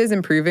this is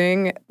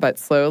improving, but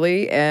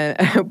slowly.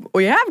 And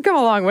we have come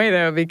a long way,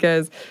 though,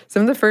 because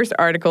some of the first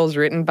articles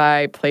written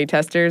by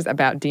playtesters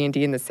about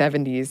D&D in the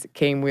 70s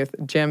came with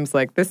gems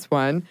like this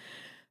one.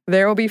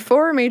 There will be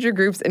 4 major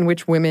groups in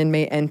which women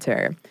may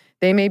enter.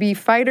 They may be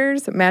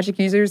fighters, magic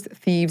users,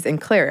 thieves, and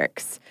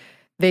clerics.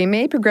 They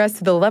may progress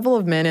to the level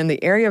of men in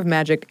the area of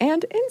magic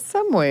and, in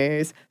some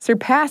ways,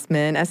 surpass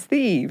men as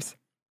thieves.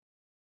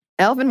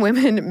 Elven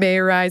women may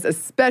rise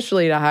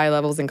especially to high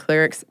levels and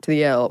clerics to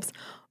the elves.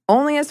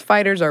 Only as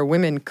fighters are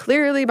women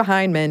clearly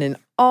behind men in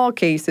all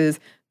cases,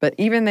 but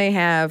even they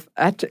have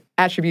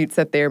attributes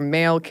that their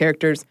male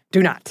characters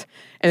do not.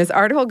 And this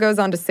article goes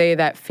on to say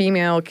that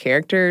female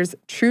characters'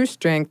 true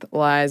strength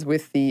lies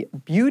with the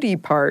beauty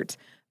part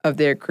of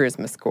their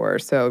charisma score.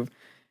 So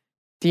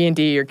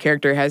D&D, your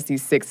character has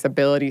these 6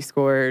 ability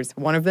scores.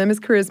 One of them is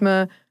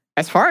charisma.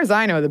 As far as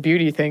I know, the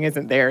beauty thing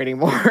isn't there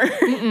anymore.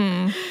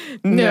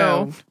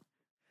 No.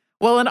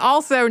 Well, and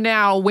also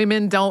now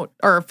women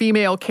or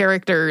female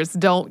characters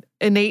don't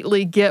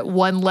innately get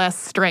one less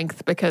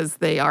strength because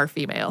they are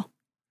female.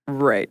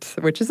 Right,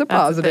 which is a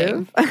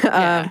positive.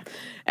 Yeah.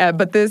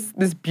 But this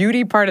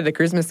beauty part of the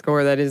charisma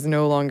score that is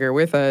no longer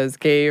with us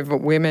gave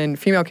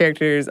female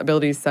characters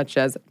abilities such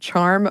as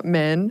charm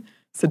men,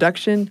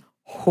 seduction,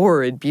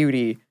 horrid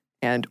beauty,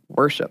 and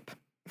worship.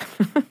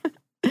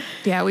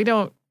 Yeah, we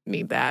don't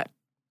need that.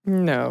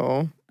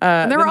 No.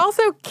 And there were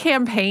also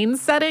campaign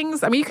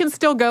settings. I mean, you can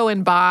still go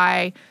and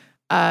buy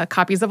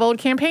copies of old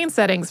campaign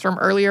settings from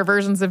earlier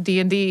versions of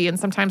D&D, and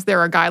sometimes there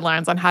are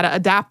guidelines on how to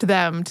adapt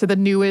them to the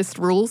newest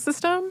rule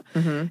system.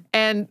 Mm-hmm.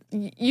 And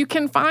you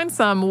can find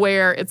some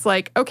where it's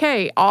like,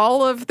 okay,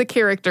 all of the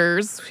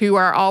characters who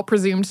are all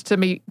presumed to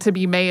be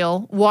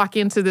male walk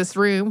into this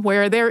room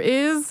where there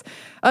is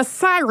a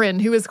siren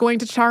who is going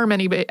to charm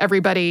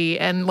everybody,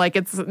 and like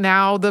it's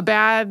now the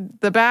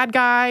bad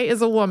guy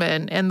is a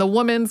woman, and the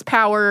woman's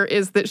power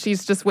is that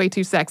she's just way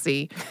too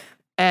sexy,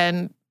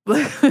 and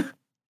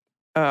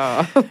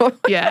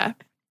yeah.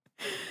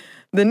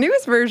 The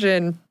newest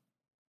version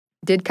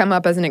did come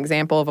up as an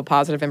example of a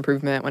positive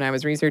improvement when I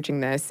was researching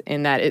this,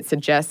 in that it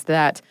suggests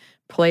that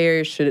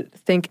players should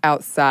think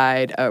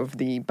outside of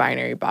the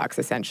binary box.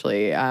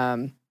 Essentially,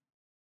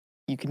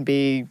 you can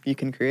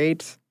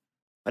create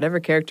whatever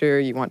character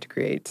you want to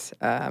create.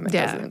 It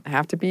doesn't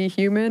have to be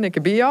human. It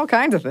could be all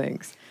kinds of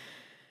things.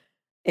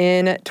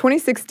 In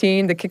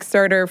 2016, the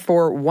Kickstarter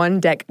for One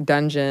Deck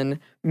Dungeon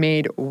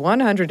made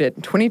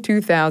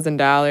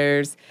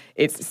 $122,000.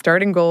 Its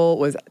starting goal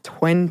was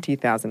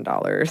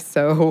 $20,000,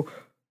 so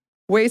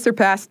way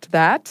surpassed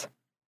that.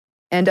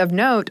 And of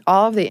note,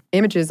 all of the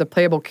images of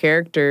playable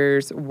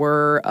characters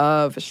were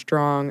of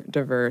strong,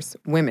 diverse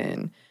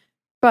women.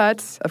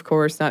 But, of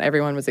course, not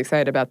everyone was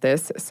excited about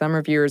this. Some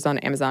reviewers on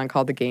Amazon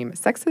called the game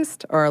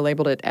sexist or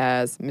labeled it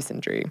as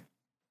misandry.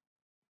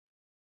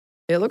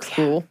 It looks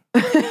cool.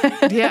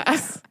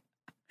 Yes.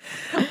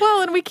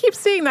 Well, and we keep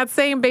seeing that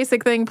same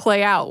basic thing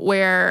play out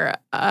where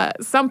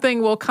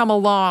something will come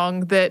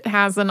along that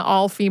has an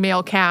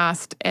all-female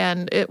cast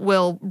and it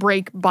will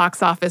break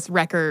box office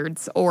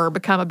records or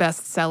become a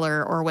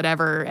bestseller or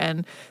whatever.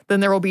 And then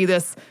there will be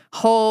this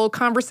whole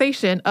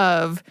conversation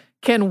of,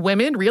 can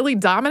women really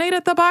dominate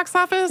at the box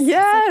office?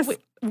 Yes.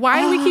 Like,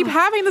 why do we keep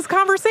having this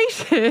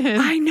conversation?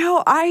 I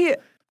know.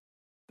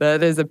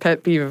 That is a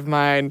pet peeve of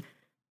mine.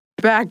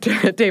 Back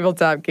to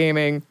tabletop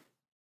gaming.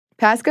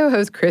 Pasco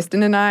host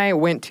Kristen and I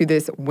went to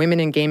this Women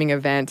in Gaming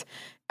event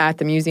at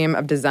the Museum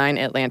of Design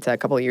Atlanta a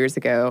couple of years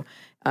ago.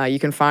 You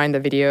can find the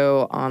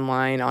video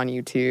online on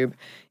YouTube.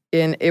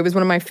 And it was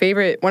one of my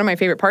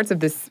favorite parts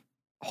of this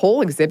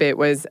whole exhibit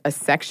was a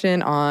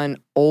section on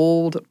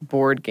old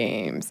board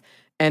games.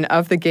 And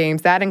of the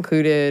games, that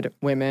included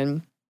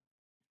women.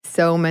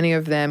 So many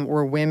of them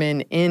were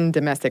women in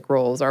domestic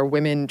roles, or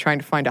women trying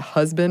to find a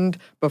husband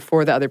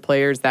before the other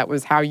players. That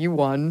was how you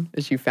won,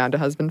 is you found a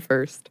husband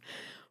first.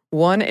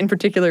 One in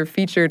particular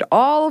featured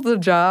all of the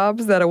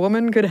jobs that a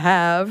woman could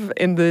have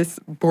in this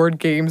board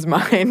game's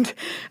mind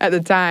at the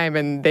time,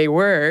 and they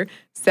were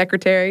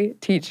secretary,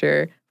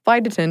 teacher,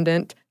 flight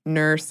attendant,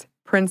 nurse,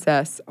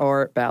 princess,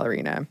 or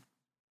ballerina.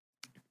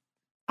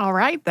 All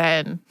right,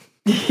 then.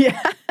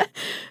 Yeah,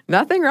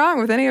 nothing wrong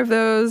with any of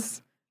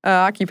those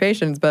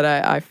occupations, but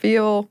I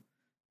feel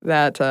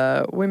that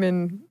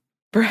women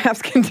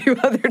perhaps can do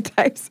other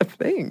types of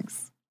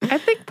things. I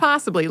think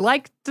possibly,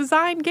 like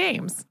design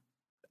games.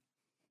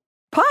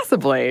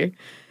 Possibly.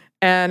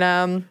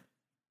 And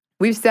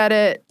we've said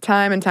it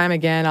time and time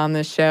again on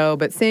this show,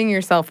 but seeing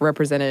yourself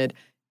represented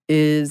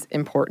is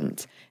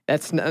important.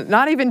 That's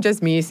not even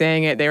just me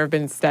saying it. There have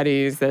been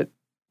studies that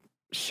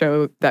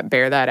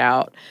bear that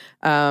out.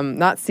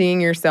 Not seeing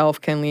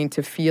yourself can lead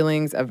to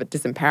feelings of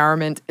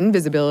disempowerment,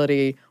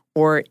 invisibility,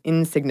 or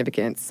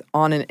insignificance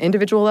on an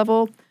individual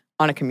level,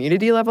 on a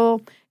community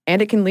level, and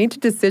it can lead to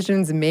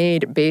decisions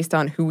made based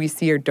on who we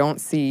see or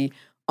don't see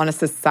on a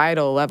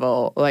societal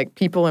level. Like,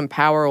 people in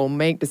power will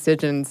make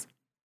decisions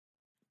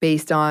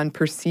based on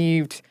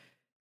perceived,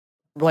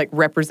 like,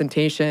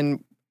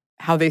 representation,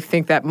 how they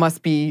think that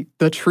must be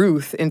the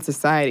truth in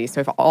society. So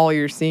if all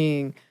you're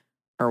seeing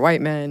are white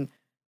men,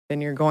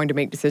 then you're going to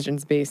make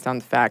decisions based on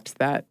the fact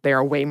that there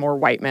are way more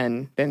white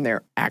men than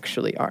there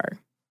actually are.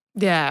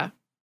 Yeah.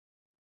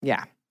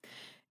 Yeah.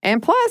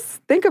 And plus,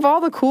 think of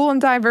all the cool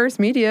and diverse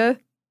media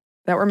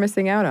that we're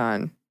missing out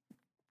on.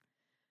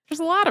 There's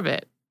a lot of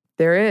it.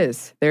 There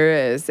is.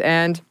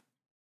 And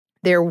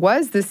there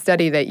was this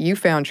study that you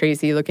found,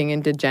 Tracy, looking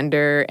into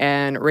gender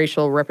and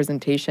racial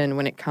representation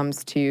when it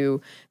comes to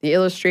the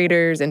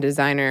illustrators and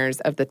designers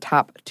of the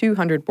top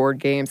 200 board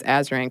games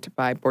as ranked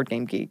by Board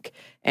Game Geek.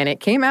 And it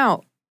came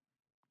out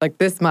like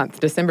this month,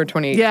 December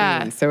 2018.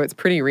 Yeah. So it's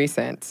pretty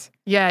recent.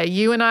 Yeah,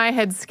 you and I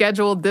had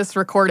scheduled this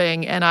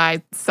recording, and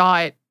I saw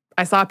it.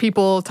 I saw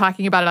people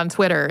talking about it on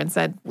Twitter and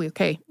said,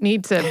 okay,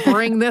 need to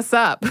bring this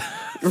up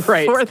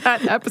right. for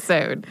that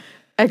episode.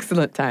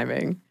 Excellent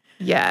timing.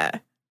 Yeah.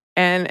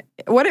 And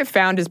what it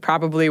found is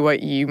probably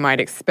what you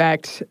might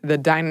expect. The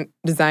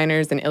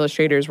designers and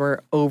illustrators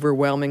were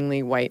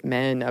overwhelmingly white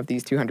men of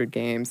these 200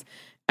 games,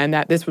 and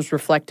that this was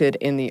reflected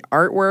in the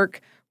artwork,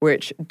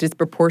 which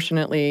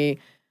disproportionately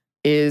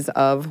is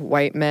of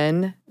white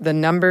men. The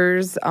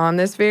numbers on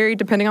this vary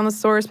depending on the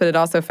source, but it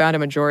also found a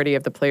majority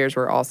of the players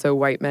were also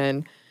white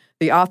men.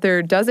 The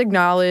author does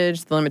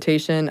acknowledge the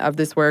limitation of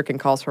this work and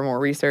calls for more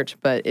research,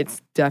 but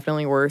it's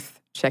definitely worth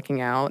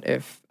checking out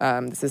if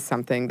this is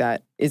something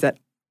that is at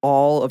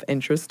all of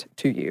interest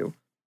to you.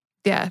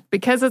 Yeah,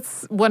 because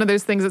it's one of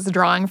those things that's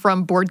drawing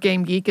from Board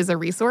Game Geek as a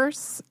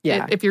resource.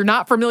 Yeah. If you're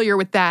not familiar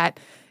with that,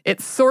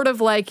 it's sort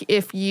of like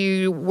if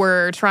you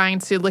were trying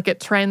to look at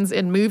trends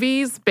in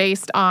movies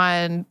based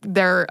on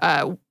their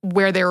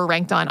where they were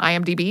ranked on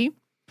IMDb.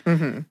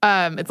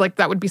 Mm-hmm. It's like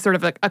that would be sort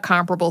of a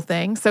comparable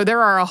thing. So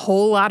there are a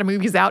whole lot of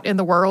movies out in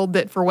the world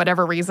that, for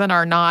whatever reason,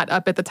 are not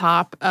up at the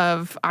top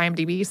of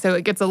IMDb. So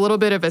it gets a little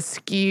bit of a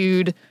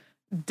skewed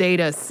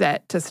data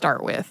set to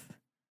start with,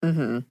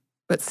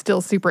 but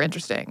still super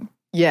interesting.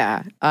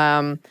 Yeah,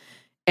 and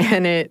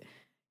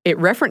it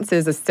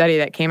references a study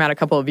that came out a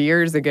couple of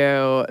years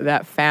ago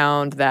that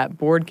found that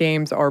board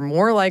games are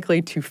more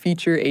likely to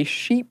feature a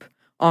sheep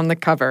on the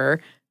cover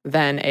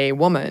than a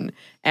woman.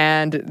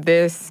 And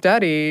this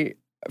study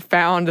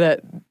found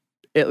that,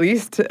 at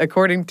least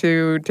according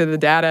to the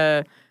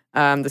data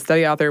the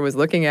study author was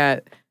looking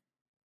at,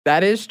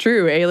 that is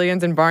true.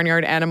 Aliens and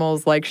barnyard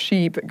animals like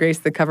sheep grace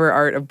the cover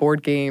art of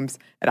board games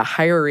at a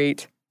higher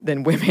rate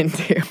than women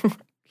do.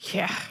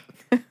 Yeah.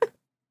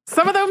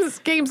 Some of those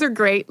games are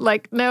great.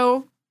 Like,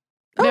 no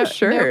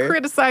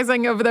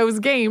criticizing of those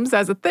games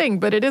as a thing,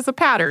 but it is a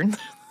pattern.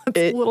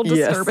 It's a little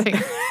disturbing.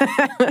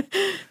 Yes.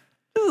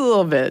 Just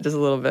a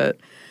little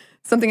bit.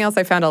 Something else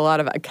I found a lot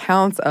of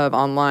accounts of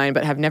online,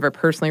 but have never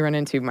personally run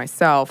into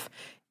myself,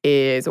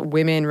 is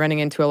women running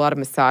into a lot of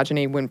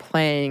misogyny when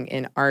playing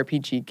an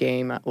RPG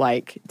game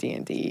like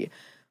D&D.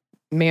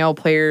 Male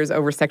players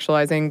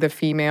over-sexualizing the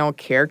female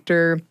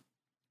character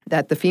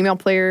that the female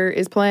player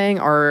is playing,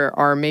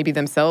 or maybe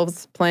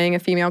themselves playing a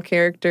female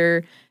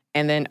character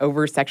and then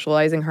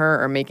over-sexualizing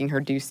her or making her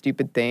do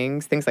stupid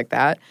things like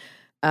that.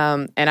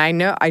 And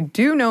I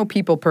do know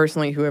people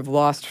personally who have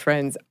lost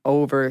friends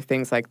over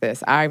things like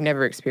this. I've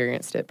never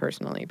experienced it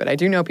personally, but I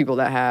do know people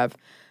that have.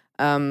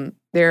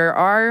 There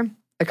are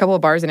a couple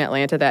of bars in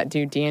Atlanta that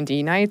do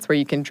D&D nights where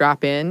you can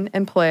drop in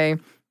and play.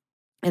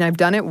 And I've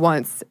done it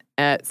once.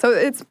 So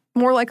it's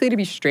more likely to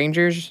be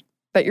strangers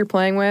that you're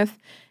playing with.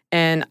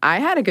 And I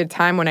had a good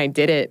time when I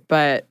did it,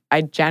 but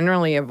I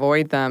generally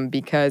avoid them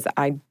because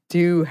I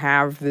do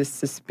have this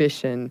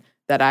suspicion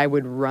that I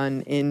would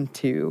run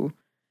into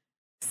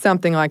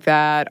something like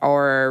that,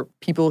 or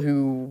people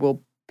who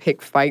will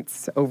pick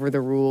fights over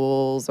the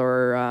rules,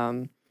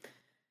 or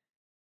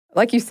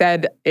like you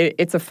said,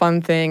 it's a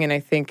fun thing, and I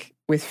think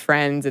with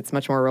friends it's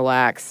much more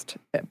relaxed.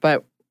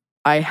 But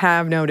I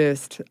have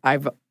noticed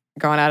I've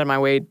gone out of my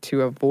way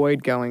to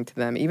avoid going to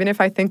them, even if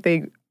I think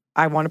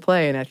I want to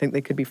play and I think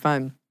they could be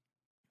fun,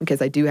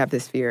 because I do have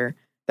this fear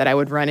that I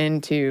would run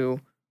into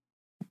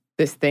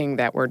this thing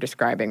that we're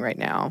describing right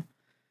now.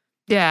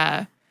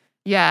 Yeah.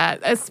 Yeah.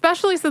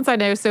 Especially since I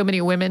know so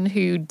many women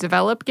who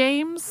develop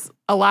games.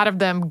 A lot of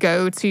them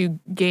go to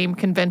game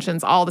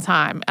conventions all the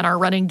time and are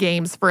running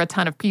games for a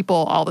ton of people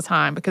all the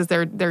time because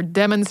they're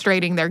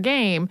demonstrating their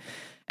game.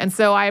 And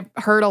so I've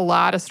heard a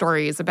lot of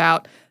stories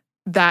about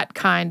that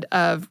kind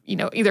of,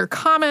 either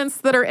comments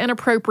that are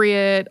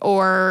inappropriate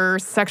or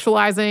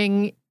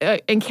sexualizing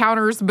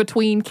encounters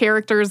between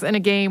characters in a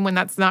game when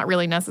that's not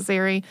really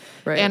necessary.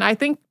 Right. And I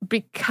think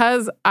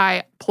because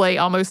I play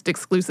almost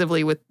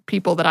exclusively with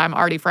people that I'm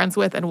already friends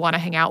with and want to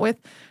hang out with,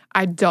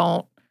 I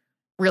don't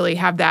really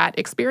have that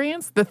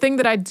experience. The thing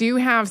that I do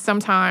have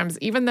sometimes,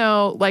 even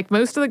though like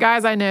most of the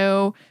guys I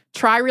know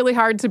try really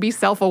hard to be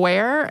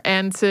self-aware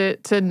and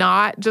to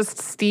not just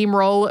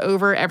steamroll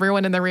over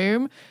everyone in the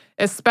room,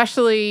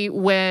 especially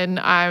when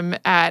I'm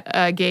at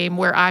a game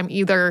where I'm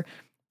either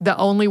the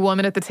only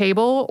woman at the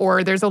table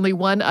or there's only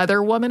one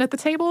other woman at the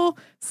table.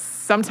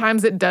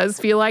 Sometimes it does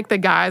feel like the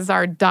guys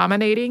are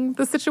dominating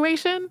the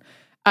situation.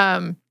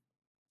 And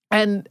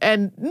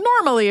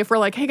normally if we're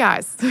like, hey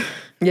guys,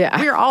 yeah,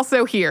 we're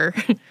also here.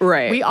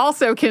 Right. We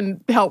also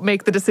can help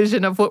make the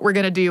decision of what we're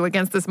going to do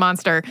against this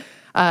monster.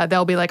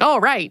 They'll be like, oh,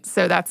 right.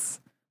 So it's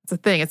a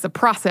thing. It's a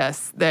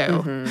process,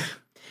 though. Mm-hmm.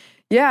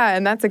 Yeah,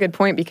 and that's a good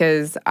point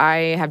because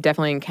I have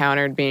definitely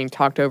encountered being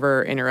talked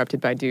over,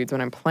 interrupted by dudes when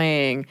I'm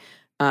playing.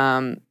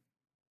 And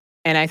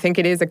I think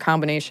it is a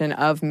combination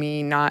of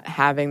me not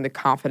having the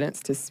confidence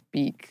to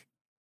speak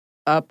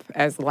up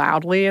as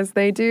loudly as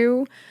they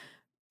do,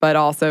 but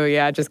also,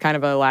 yeah, just kind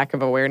of a lack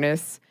of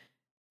awareness.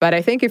 But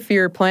I think if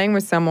you're playing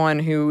with someone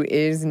who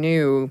is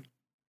new,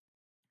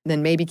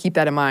 then maybe keep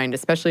that in mind,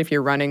 especially if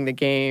you're running the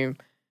game,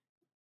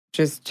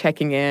 just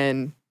checking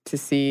in to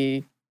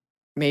see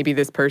maybe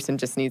this person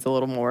just needs a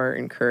little more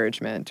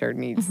encouragement or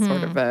needs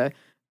sort of a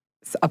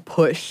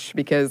push,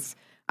 because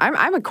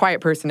I'm a quiet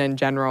person in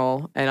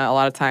general, and a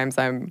lot of times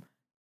I'm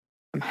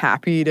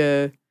happy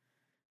to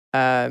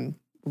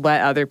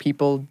let other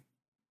people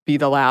be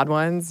the loud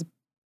ones.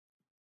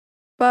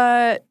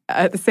 But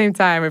at the same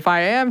time, if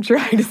I am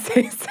trying to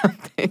say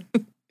something,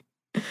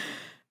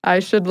 I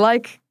should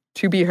like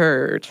to be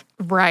heard.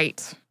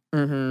 Right.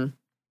 Mm-hmm.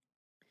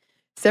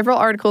 Several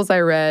articles I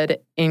read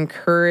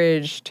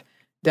encouraged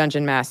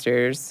dungeon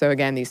masters, so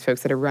again, these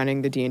folks that are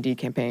running the D&D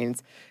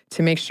campaigns,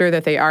 to make sure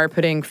that they are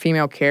putting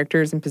female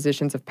characters in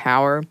positions of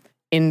power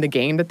in the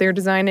game that they're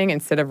designing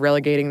instead of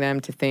relegating them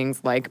to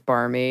things like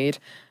barmaid.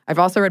 I've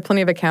also read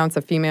plenty of accounts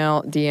of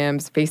female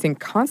DMs facing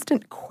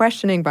constant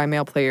questioning by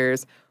male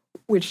players,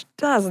 which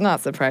does not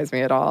surprise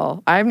me at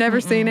all. I've never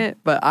seen it,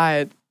 but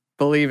I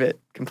believe it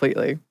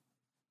completely.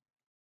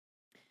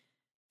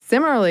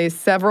 Similarly,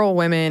 several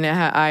women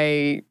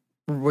I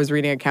was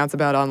reading accounts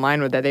about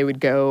online that they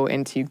would go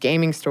into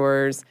gaming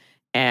stores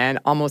and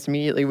almost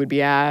immediately would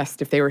be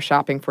asked if they were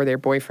shopping for their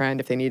boyfriend,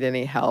 if they needed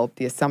any help,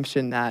 the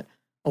assumption that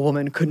a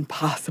woman couldn't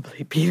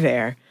possibly be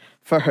there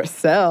for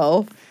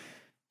herself.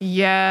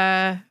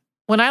 Yeah.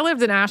 When I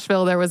lived in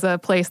Asheville, there was a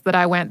place that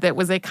I went that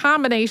was a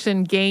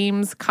combination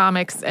games,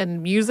 comics,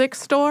 and music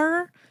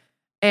store.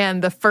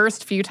 And the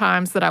first few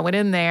times that I went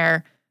in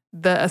there,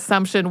 the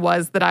assumption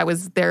was that I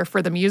was there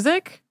for the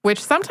music,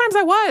 which sometimes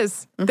I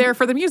was there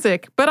for the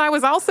music, but I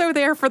was also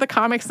there for the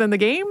comics and the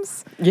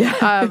games.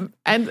 Yeah.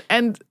 And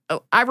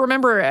I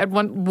remember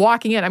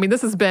walking in, I mean,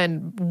 this has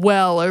been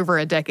well over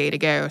a decade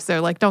ago,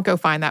 so like don't go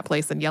find that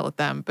place and yell at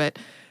them, but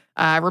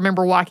I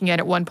remember walking in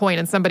at one point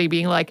and somebody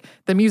being like,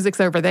 the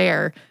music's over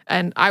there,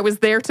 and I was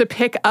there to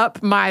pick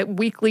up my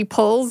weekly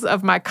pulls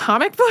of my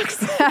comic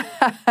books.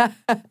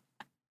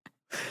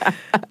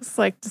 It's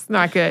like, just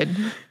not good.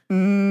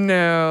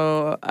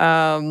 No.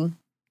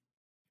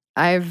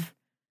 I've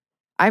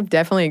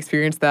definitely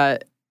experienced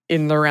that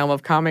in the realm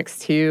of comics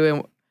too,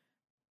 and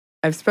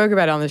I've spoke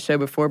about it on the show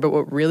before, but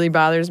what really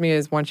bothers me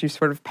is once you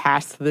sort of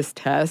passed this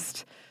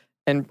test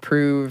and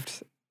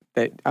proved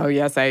that, oh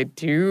yes, I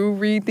do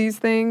read these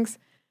things,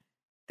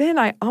 then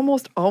I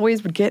almost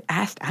always would get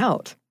asked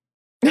out.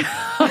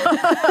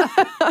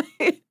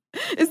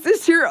 Is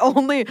this your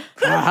only,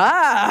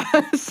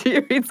 she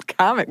reads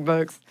comic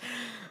books.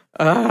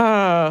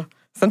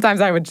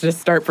 Sometimes I would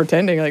just start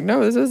pretending like,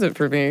 no, this isn't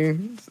for me.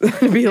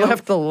 Be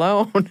left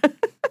alone.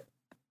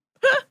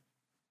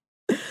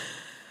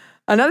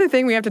 Another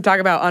thing we have to talk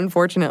about,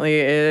 unfortunately,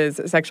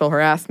 is sexual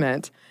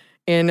harassment.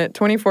 In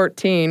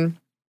 2014,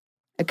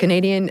 A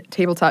Canadian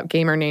tabletop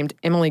gamer named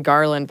Emily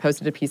Garland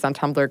posted a piece on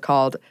Tumblr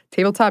called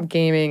 "Tabletop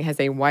Gaming Has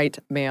a White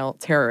Male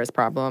Terrorist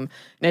Problem."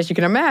 And as you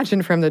can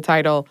imagine from the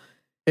title,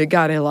 it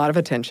got a lot of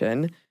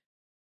attention.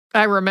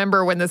 I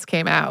remember when this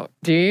came out.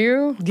 Do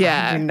you?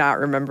 Yeah. I do not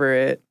remember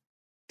it.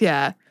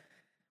 Yeah.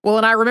 Well,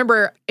 and I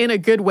remember in a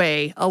good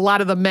way, a lot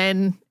of the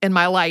men in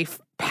my life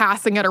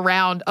passing it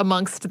around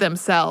amongst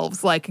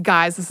themselves. Like,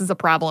 guys, this is a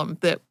problem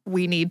that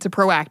we need to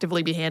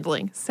proactively be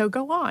handling. So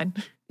go on.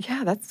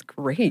 Yeah, that's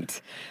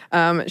great.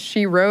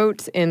 She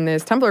wrote in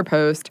this Tumblr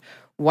post,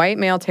 "White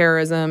male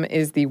terrorism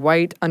is the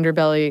white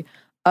underbelly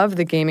of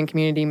the gaming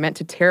community meant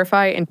to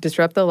terrify and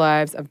disrupt the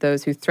lives of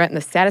those who threaten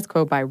the status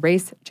quo by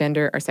race,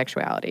 gender, or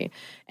sexuality."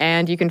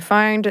 And you can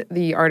find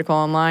the article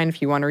online if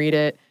you want to read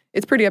it.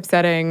 It's pretty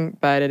upsetting,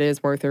 but it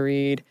is worth a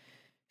read.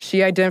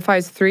 She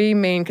identifies 3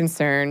 main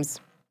concerns: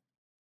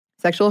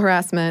 sexual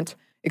harassment,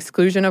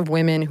 exclusion of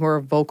women who are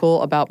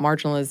vocal about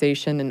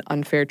marginalization and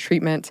unfair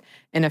treatment,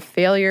 and a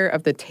failure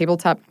of the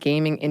tabletop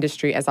gaming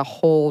industry as a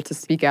whole to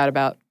speak out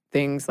about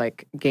things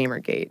like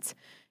Gamergate.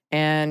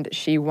 And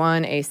she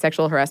won a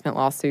sexual harassment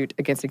lawsuit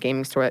against a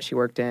gaming store that she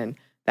worked in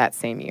that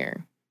same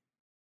year.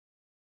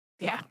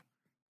 Yeah.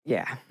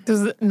 Yeah. This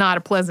is not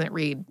a pleasant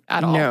read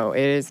at all. No,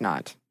 it is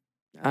not.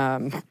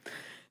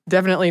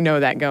 Definitely know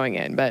that going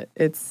in, but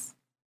it's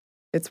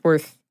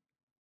worth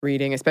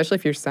reading, especially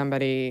if you're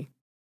somebody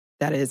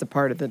that is a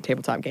part of the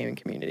tabletop gaming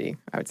community,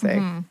 I would say.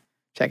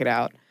 Check it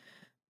out.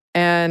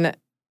 And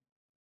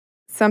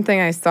something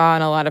I saw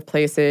in a lot of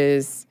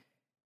places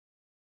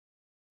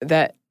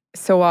that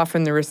so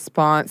often the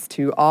response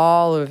to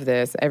all of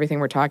this, everything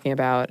we're talking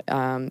about,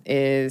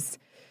 is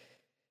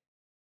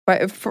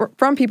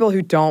from people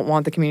who don't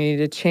want the community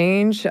to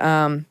change.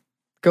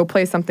 Go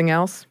play something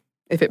else.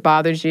 If it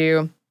bothers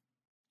you,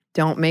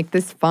 don't make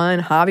this fun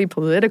hobby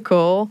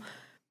political.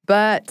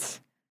 But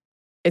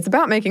it's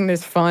about making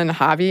this fun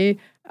hobby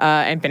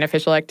and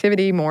beneficial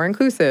activity more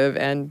inclusive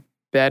and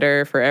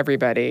better for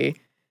everybody.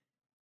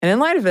 And in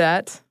light of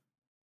that,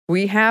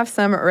 we have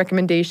some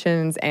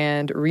recommendations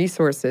and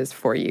resources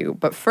for you.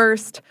 But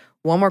first,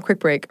 one more quick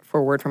break for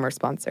a word from our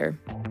sponsor.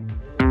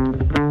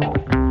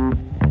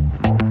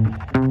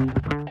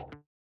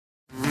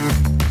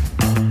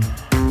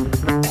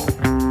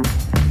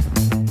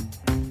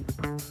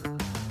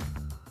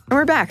 And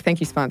we're back. Thank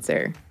you,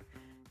 sponsor.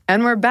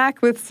 And we're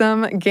back with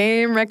some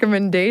game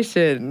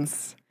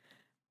recommendations.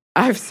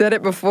 I've said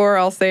it before,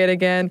 I'll say it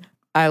again.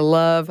 I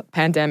love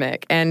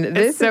Pandemic. And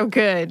this is so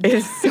good.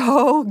 It's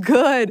so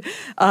good.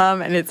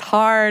 And it's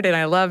hard, and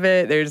I love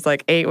it. There's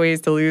like 8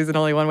 ways to lose and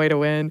only 1 way to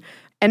win.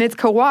 And it's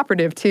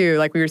cooperative, too.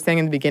 Like we were saying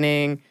in the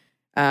beginning,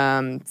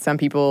 some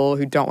people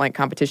who don't like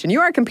competition,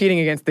 you are competing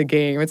against the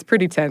game. It's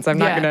pretty tense. I'm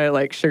not going to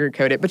like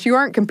sugarcoat it. But you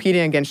aren't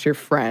competing against your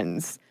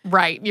friends.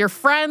 Right. Your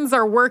friends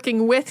are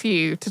working with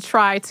you to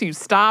try to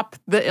stop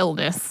the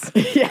illness.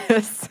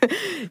 Yes.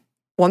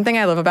 One thing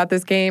I love about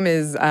this game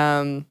is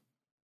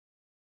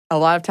a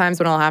lot of times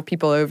when I'll have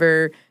people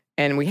over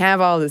and we have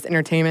all this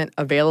entertainment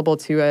available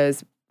to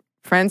us,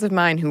 friends of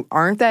mine who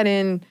aren't that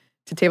into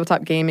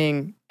tabletop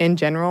gaming in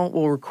general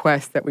will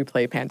request that we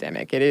play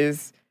Pandemic. It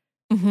is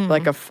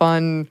like a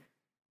fun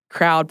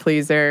crowd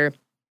pleaser.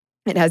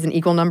 It has an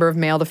equal number of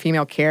male to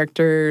female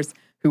characters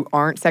who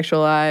aren't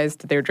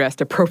sexualized. They're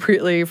dressed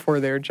appropriately for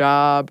their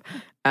job.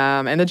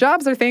 And the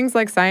jobs are things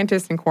like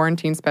scientists and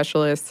quarantine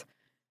specialists.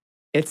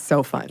 It's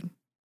so fun.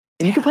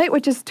 And you can play it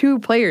with just 2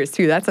 players,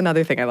 too. That's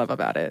another thing I love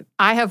about it.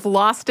 I have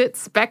lost it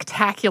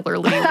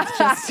spectacularly with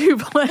just 2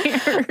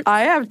 players.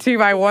 I have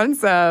too. I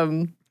once,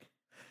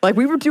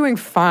 we were doing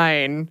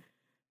fine.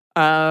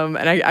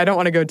 And I don't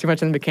want to go too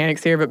much into the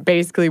mechanics here, but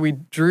basically we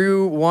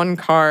drew 1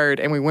 card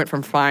and we went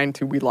from fine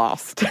to we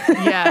lost.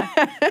 Yeah.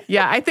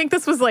 I think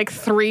this was like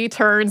 3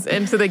 turns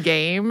into the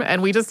game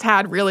and we just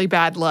had really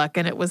bad luck.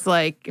 And it was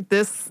like,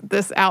 this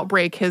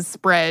outbreak has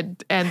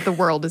spread and the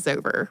world is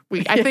over.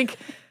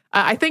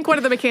 I think one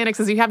of the mechanics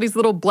is you have these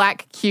little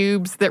black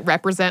cubes that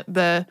represent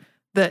the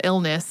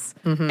illness.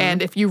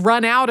 And if you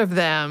run out of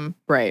them,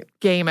 right,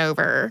 game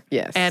over.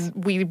 Yes.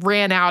 And we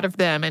ran out of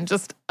them in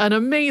just an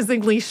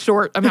amazingly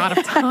short amount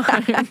of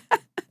time.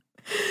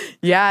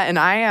 Yeah, and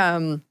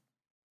I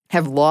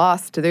have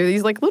lost. They're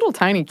these like little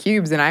tiny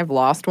cubes, and I've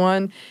lost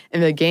one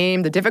in the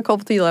game. The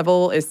difficulty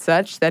level is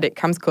such that it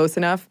comes close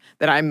enough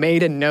that I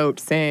made a note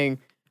saying,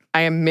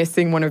 I am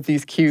missing one of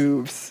these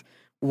cubes.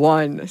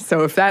 1.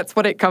 So if that's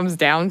what it comes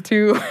down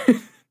to,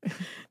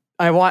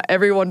 I want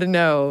everyone to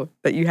know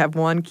that you have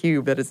 1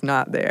 cube that is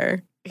not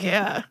there.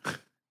 Yeah.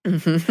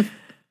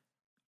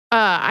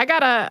 I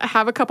gotta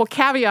have a couple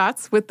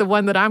caveats with the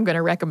one that I'm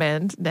gonna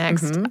recommend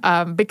next,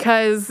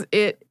 because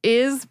it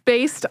is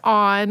based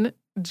on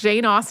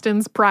Jane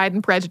Austen's Pride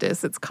and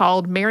Prejudice. It's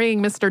called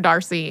Marrying Mr.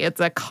 Darcy. It's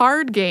a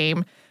card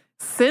game.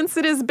 Since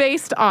it is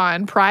based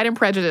on Pride and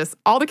Prejudice,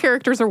 all the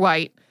characters are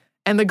white.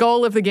 And the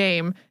goal of the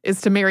game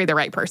is to marry the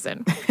right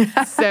person.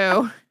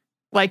 So,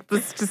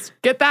 let's just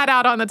get that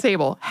out on the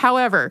table.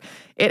 However,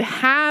 it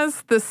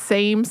has the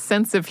same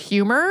sense of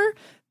humor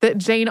that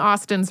Jane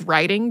Austen's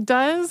writing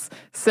does.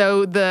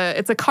 So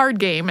it's a card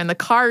game, and the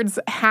cards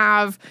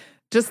have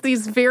just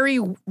these very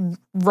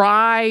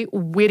wry,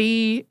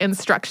 witty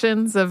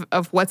instructions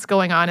of what's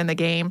going on in the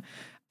game.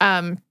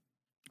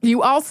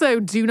 You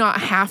also do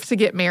not have to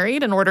get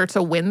married in order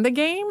to win the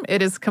game.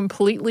 It is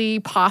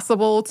completely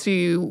possible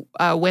to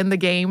win the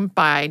game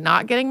by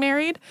not getting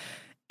married.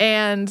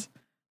 And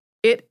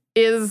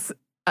it's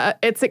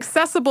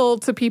accessible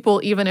to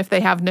people even if they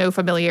have no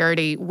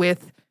familiarity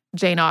with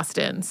Jane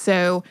Austen.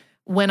 So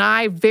when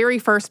I very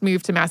first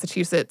moved to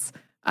Massachusetts,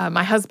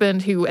 my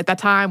husband, who at that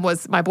time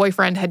was my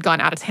boyfriend, had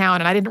gone out of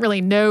town, and I didn't really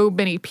know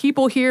many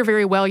people here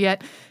very well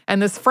yet.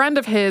 And this friend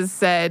of his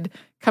said,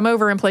 come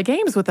over and play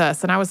games with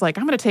us. And I was like,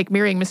 I'm going to take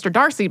Marrying Mr.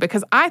 Darcy,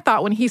 because I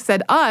thought when he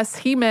said us,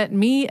 he meant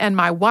me and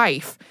my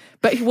wife.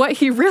 But what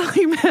he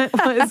really meant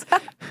was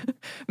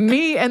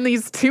me and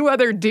these 2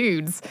 other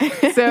dudes.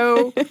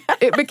 So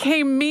it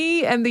became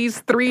me and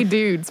these 3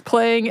 dudes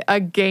playing a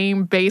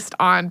game based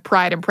on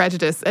Pride and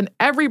Prejudice. And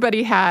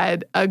everybody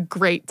had a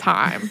great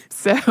time.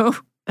 So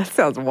that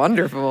sounds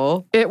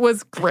wonderful. It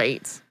was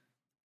great.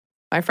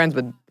 My friends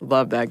would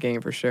love that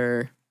game for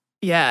sure.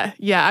 Yeah.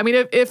 I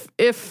mean,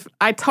 if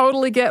I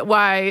totally get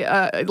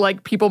why,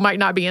 people might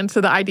not be into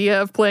the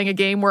idea of playing a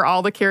game where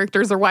all the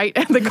characters are white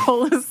and the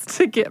goal is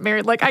to get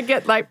married. Like, I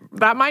get,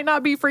 that might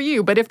not be for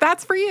you, but if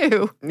that's for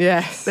you,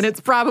 yes, then it's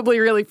probably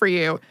really for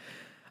you.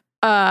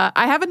 I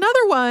have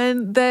another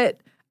one that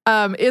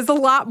is a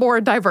lot more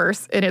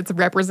diverse in its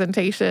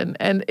representation,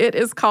 and it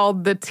is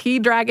called the Tea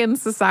Dragon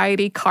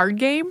Society card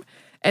game,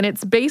 and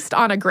it's based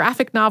on a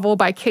graphic novel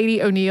by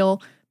Katie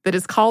O'Neill that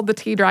is called the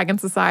Tea Dragon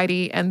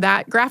Society, and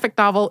that graphic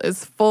novel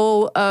is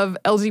full of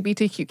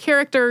LGBTQ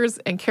characters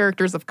and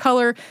characters of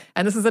color.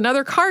 And this is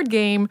another card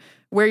game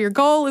where your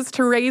goal is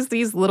to raise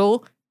these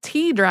little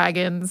tea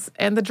dragons,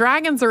 and the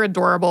dragons are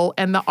adorable,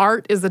 and the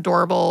art is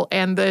adorable,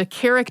 and the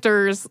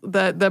characters,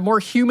 the more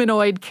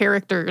humanoid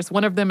characters,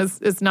 one of them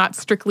is not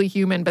strictly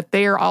human, but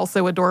they are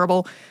also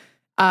adorable.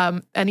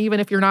 And even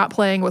if you're not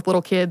playing with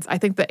little kids, I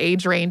think the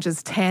age range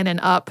is 10 and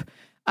up.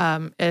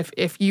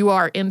 If you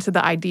are into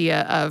the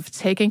idea of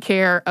taking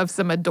care of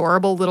some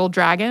adorable little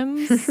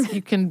dragons,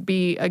 you can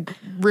be a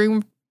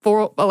room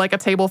for like a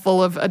table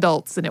full of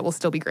adults, and it will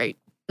still be great.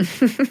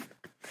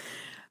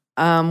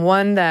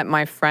 One that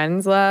my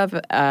friends love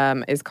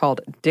is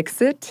called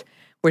Dixit,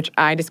 which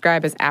I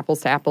describe as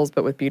apples to apples,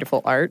 but with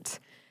beautiful art.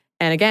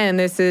 And again,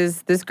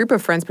 this group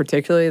of friends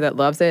particularly that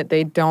loves it.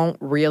 They don't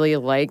really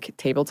like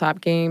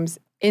tabletop games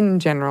in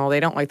general. They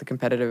don't like the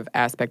competitive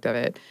aspect of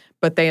it,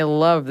 but they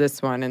love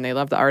this one and they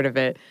love the art of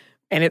it.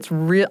 And it's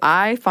real.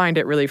 I find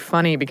it really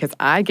funny because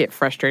I get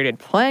frustrated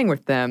playing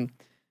with them.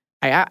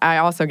 I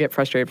also get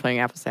frustrated playing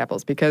apples to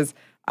apples because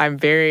I'm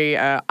very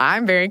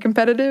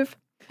competitive,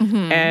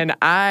 and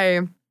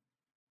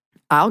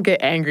I'll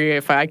get angry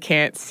if I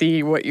can't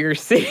see what you're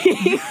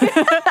seeing.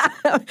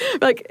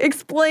 Like,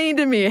 explain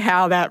to me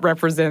how that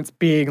represents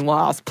being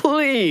lost,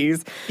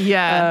 please.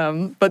 Yeah.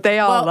 But they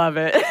all love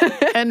it.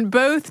 And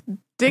both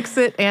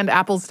Dixit and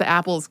Apples to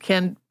Apples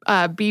can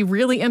be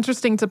really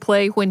interesting to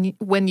play when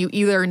you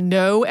either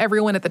know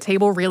everyone at the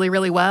table really,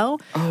 really well,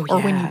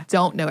 or when you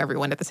don't know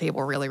everyone at the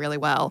table really, really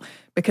well.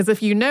 Because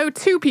if you know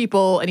 2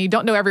 people and you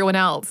don't know everyone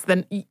else,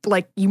 then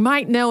you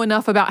might know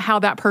enough about how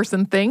that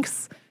person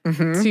thinks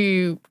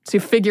to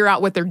figure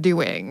out what they're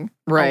doing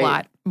a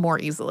lot more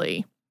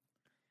easily.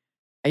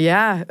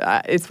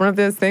 Yeah, it's one of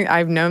those things.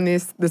 I've known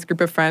this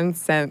group of friends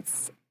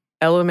since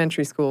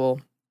elementary school,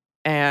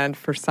 and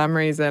for some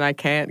reason I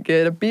can't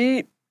get a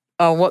beat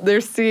on what they're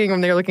seeing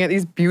when they're looking at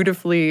these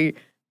beautifully.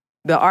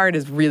 The art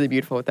is really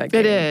beautiful with that game.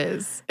 It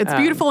is. It's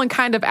beautiful and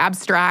kind of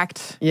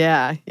abstract.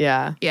 Yeah.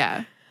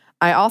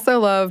 I also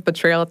love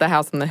Betrayal at the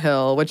House on the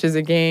Hill, which is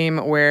a game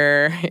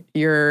where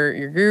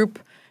your group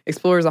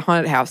explores a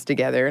haunted house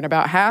together. And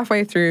about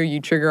halfway through, you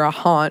trigger a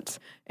haunt.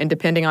 And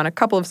depending on a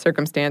couple of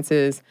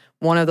circumstances,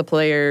 one of the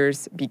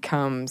players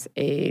becomes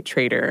a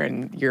traitor.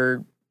 And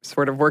you're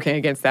sort of working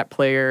against that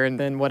player and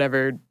then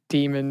whatever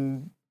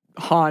demon,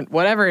 haunt,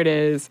 whatever it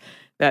is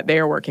that they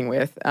are working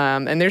with.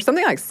 And there's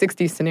something like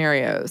 60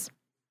 scenarios.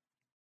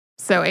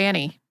 So,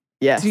 Annie.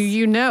 Yes. Do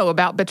you know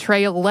about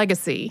Betrayal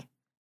Legacy?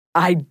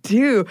 I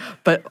do,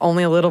 but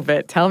only a little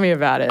bit. Tell me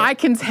about it. I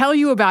can tell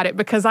you about it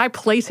because I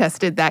play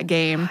tested that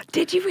game.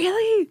 Did you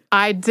really?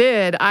 I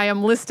did. I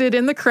am listed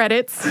in the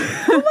credits.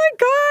 Oh my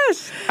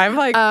gosh.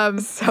 I'm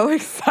so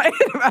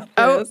excited about this.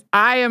 Oh,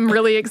 I am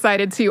really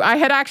excited too. I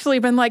had actually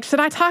been like, should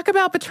I talk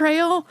about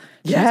Betrayal?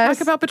 Should I talk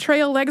about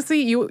Betrayal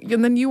Legacy?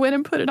 And then you went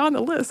and put it on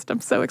the list.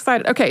 I'm so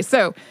excited. Okay,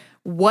 so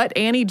what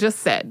Annie just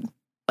said,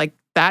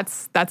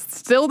 that's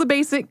still the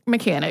basic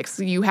mechanics.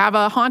 You have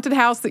a haunted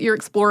house that you're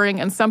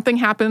exploring, and something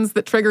happens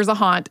that triggers a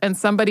haunt, and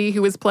somebody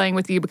who is playing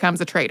with you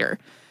becomes a traitor.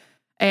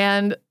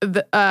 And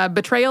the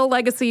Betrayal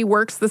Legacy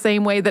works the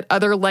same way that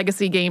other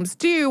legacy games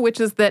do,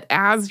 which is that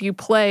as you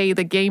play,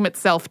 the game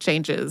itself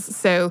changes.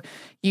 So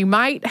you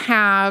might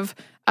have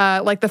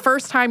like the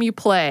first time you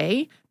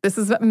play, this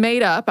is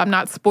made up, I'm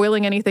not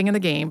spoiling anything in the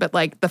game, but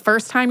like the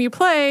first time you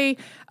play,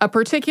 a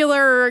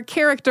particular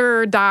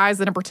character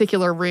dies in a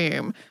particular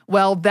room.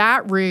 Well,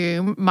 that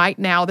room might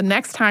now, the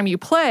next time you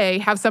play,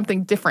 have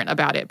something different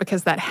about it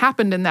because that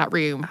happened in that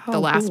room the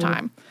last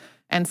time.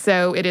 And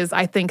so it is,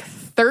 I think,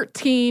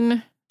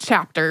 13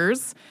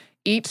 chapters.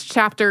 Each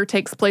chapter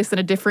takes place in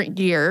a different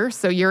year.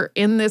 So you're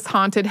in this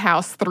haunted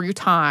house through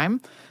time.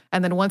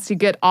 And then once you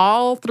get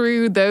all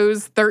through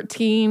those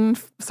 13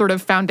 sort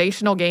of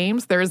foundational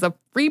games, there's a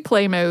free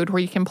play mode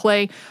where you can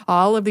play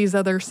all of these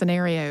other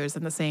scenarios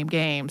in the same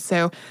game.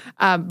 So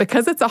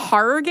because it's a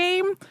horror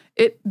game,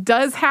 it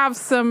does have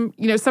some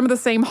of the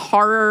same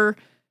horror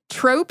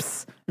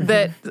tropes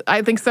that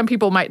I think some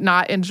people might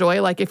not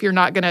enjoy. Like if you're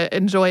not going to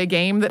enjoy a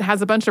game that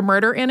has a bunch of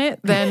murder in it,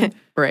 then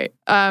right.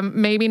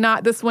 Maybe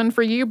not this one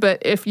for you.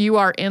 But if you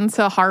are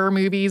into horror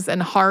movies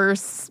and horror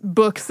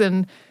books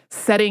and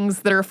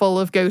settings that are full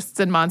of ghosts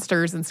and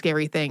monsters and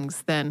scary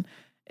things, then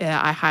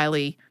I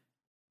highly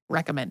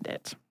recommend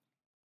it.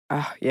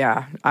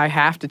 Yeah, I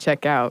have to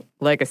check out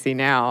Legacy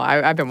now.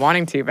 I've been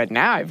wanting to, but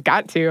now I've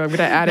got to. I'm going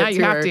to add it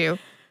to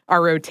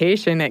our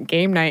rotation at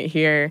game night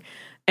here.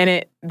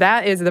 And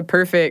that is the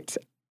perfect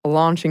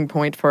launching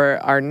point for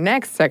our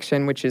next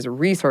section, which is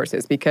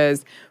resources,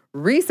 because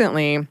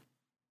recently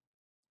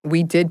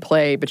we did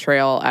play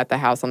Betrayal at the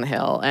House on the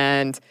Hill,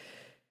 and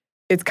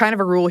it's kind of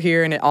a rule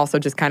here, and it also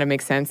just kind of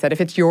makes sense that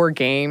if it's your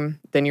game,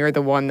 then you're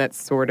the one that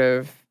sort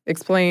of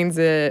explains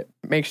it,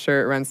 makes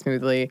sure it runs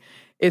smoothly.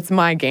 It's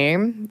my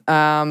game,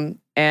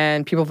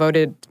 and people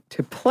voted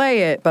to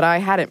play it, but I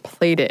hadn't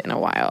played it in a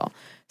while.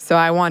 So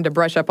I wanted to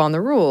brush up on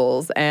the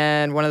rules,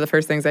 and one of the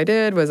first things I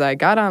did was I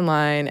got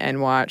online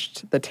and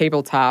watched the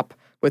Tabletop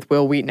with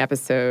Will Wheaton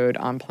episode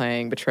on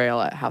playing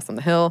Betrayal at House on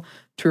the Hill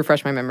to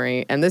refresh my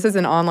memory. And this is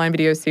an online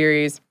video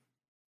series.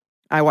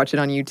 I watch it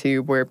on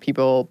YouTube where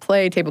people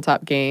play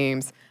tabletop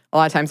games. A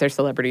lot of times they're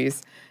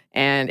celebrities.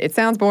 And it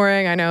sounds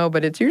boring, I know,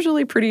 but it's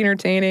usually pretty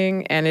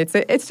entertaining. And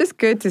it's just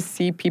good to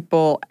see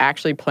people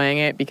actually playing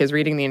it because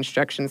reading the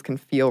instructions can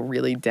feel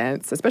really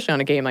dense, especially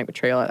on a game like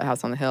Betrayal at the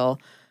House on the Hill.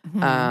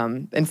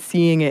 And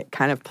seeing it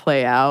kind of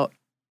play out,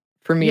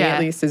 for me at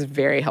least, is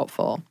very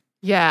helpful.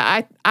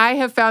 Yeah, I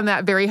have found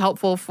that very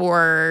helpful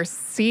for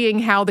seeing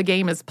how the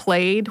game is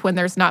played when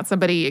there's not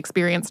somebody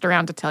experienced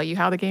around to tell you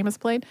how the game is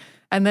played.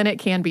 And then it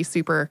can be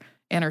super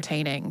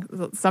entertaining.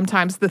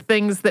 Sometimes the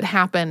things that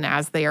happen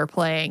as they are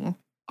playing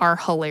are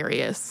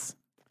hilarious.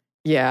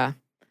 Yeah.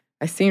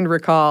 I seem to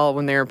recall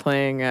when they were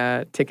playing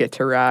Ticket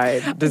to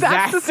Ride.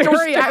 That's the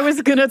story I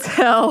was going to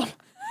tell.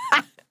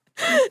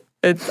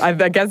 I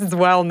guess it's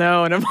well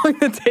known among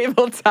the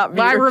tabletop viewership.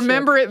 I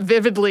remember it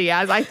vividly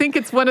as I think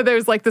it's one of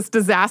those, like, this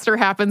disaster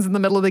happens in the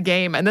middle of the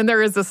game, and then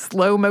there is a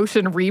slow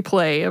motion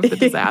replay of the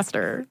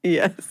disaster.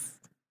 Yes.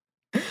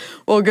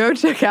 Well, go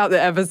check out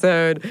the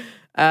episode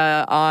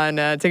on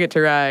Ticket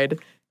to Ride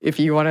if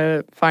you want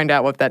to find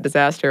out what that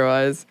disaster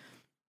was.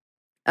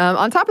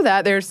 On top of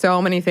that, there's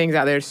so many things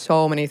out there.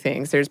 So many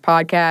things. There's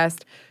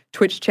podcasts,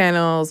 Twitch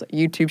channels,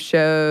 YouTube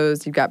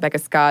shows. You've got Becca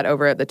Scott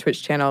over at the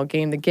Twitch channel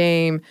Game the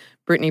Game,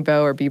 Brittany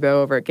Bowe or Bebo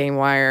over at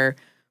GameWire,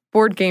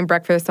 Board Game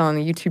Breakfast on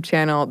the YouTube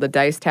channel, The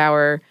Dice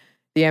Tower.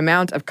 The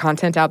amount of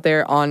content out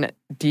there on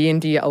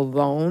D&D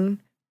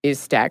alone is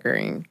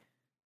staggering.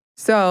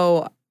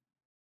 So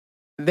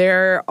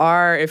there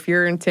are, if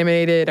you're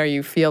intimidated or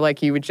you feel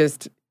like you would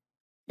just,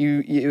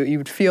 you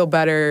would feel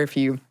better if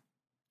you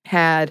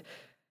had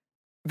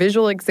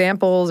visual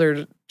examples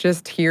or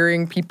just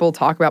hearing people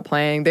talk about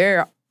playing,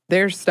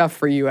 there's stuff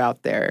for you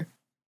out there.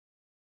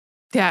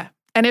 Yeah.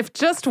 And if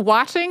just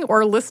watching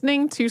or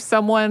listening to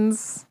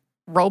someone's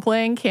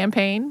role-playing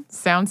campaign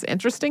sounds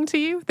interesting to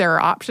you, there are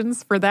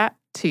options for that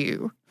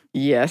too.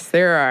 Yes,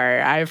 there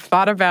are. I've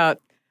thought about,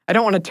 I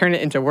don't want to turn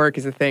it into work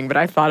as a thing, but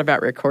I've thought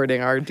about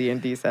recording our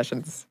D&D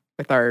sessions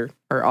with our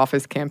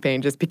office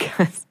campaign just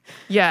because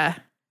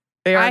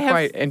they are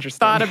quite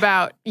interesting.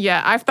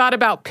 I've thought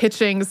about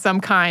pitching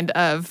some kind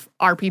of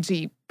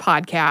RPG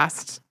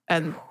podcast.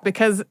 And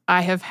because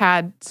I have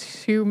had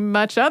too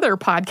much other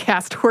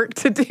podcast work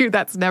to do,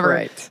 that's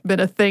never been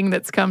a thing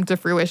that's come to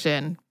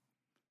fruition.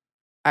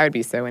 I would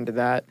be so into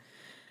that.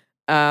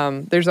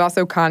 There's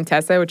also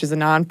Contessa, which is a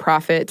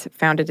nonprofit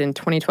founded in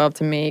 2012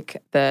 to make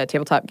the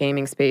tabletop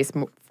gaming space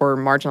for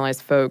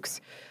marginalized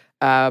folks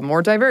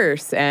more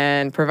diverse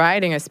and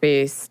providing a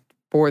space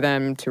for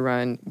them to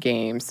run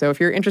games. So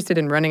if you're interested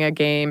in running a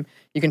game,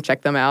 you can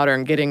check them out or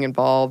in getting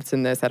involved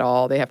in this at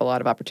all. They have a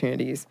lot of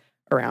opportunities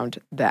around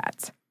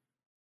that.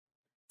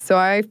 So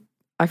I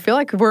feel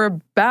like we're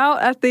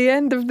about at the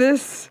end of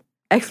this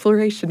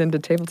exploration into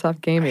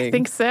tabletop gaming. I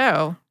think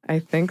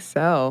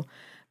so.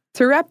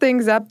 To wrap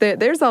things up,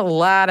 there's a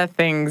lot of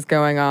things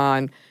going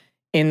on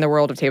in the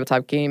world of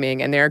tabletop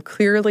gaming, and there are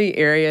clearly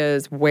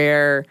areas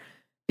where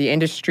the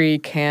industry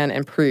can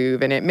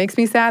improve. And it makes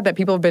me sad that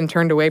people have been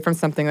turned away from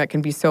something that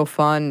can be so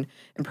fun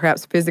and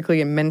perhaps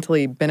physically and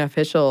mentally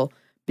beneficial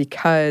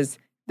because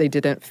they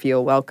didn't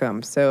feel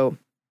welcome. So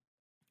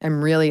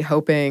I'm really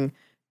hoping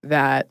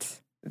that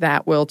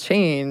will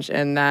change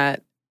and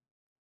that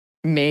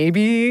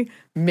maybe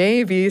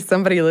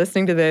somebody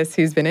listening to this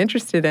who's been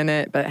interested in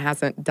it but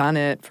hasn't done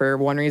it for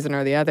one reason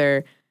or the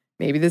other,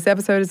 maybe this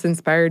episode has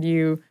inspired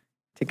you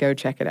to go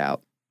check it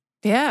out.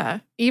 Yeah.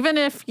 Even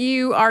if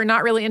you are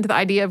not really into the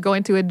idea of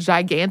going to a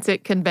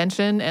gigantic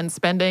convention and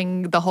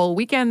spending the whole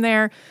weekend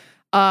there,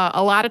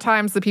 a lot of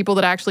times the people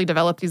that actually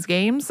develop these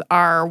games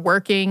are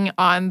working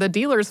on the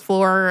dealer's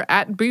floor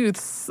at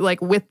booths,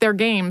 like with their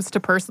games to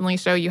personally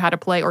show you how to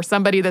play, or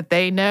somebody that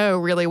they know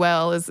really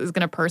well is going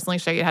to personally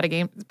show you how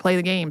to play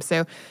the game.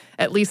 So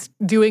at least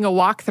doing a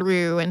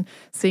walkthrough and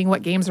seeing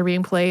what games are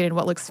being played and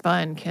what looks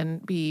fun can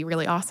be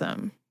really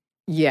awesome.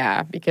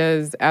 Yeah,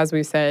 because as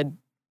we said,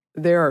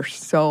 there are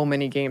so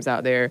many games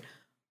out there,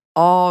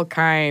 all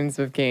kinds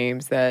of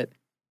games that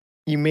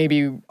you may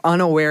be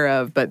unaware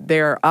of, but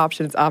there are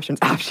options.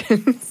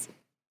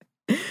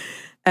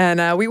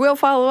 And we will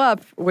follow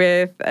up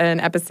with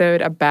an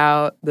episode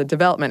about the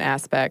development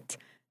aspect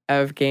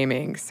of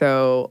gaming,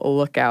 so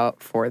look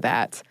out for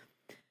that.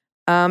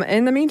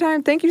 In the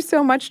meantime, thank you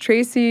so much,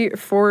 Tracy,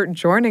 for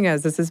joining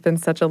us. This has been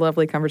such a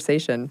lovely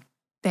conversation.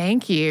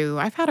 Thank you.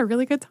 I've had a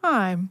really good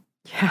time.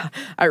 Yeah,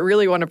 I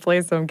really want to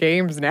play some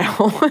games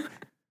now.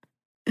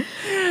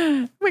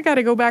 We got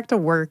to go back to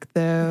work,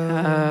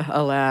 though.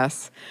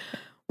 Alas.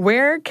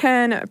 Where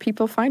can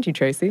people find you,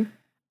 Tracy?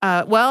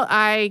 Well,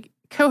 I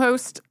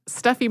co-host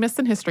Stuff You Missed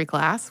in History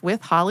Class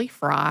with Holly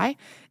Fry.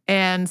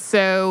 And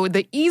so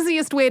the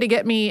easiest way to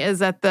get me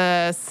is at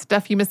the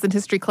Stuff You Missed in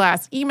History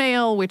Class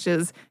email, which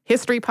is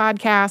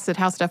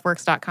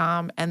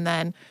historypodcast@howstuffworks.com. And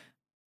then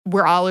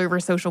we're all over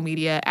social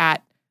media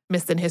at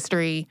Missed in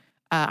History.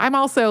 I'm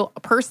also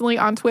personally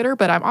on Twitter,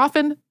 but I'm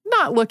often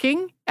not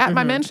looking at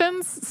my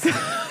mentions.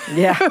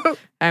 Yeah,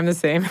 I'm the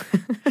same.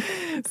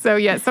 So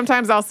yeah,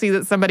 sometimes I'll see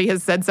that somebody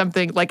has said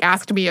something, like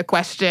asked me a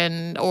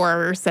question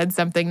or said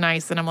something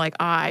nice, and I'm like,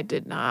 I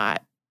did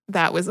not.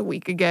 That was a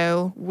week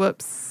ago.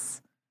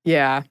 Whoops.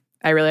 Yeah,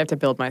 I really have to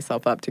build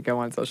myself up to go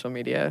on social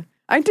media.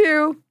 I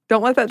do.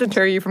 Don't let that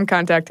deter you from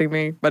contacting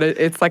me, but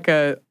it's like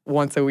a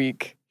once a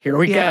week, here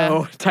we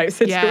go type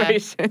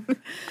situation. Yeah.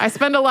 I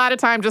spend a lot of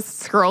time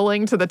just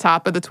scrolling to the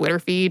top of the Twitter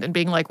feed and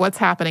being like, what's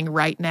happening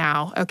right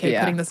now? Okay,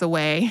 putting this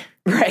away.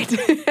 Right.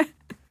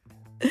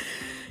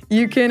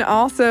 You can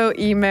also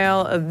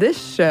email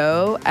this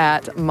show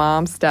at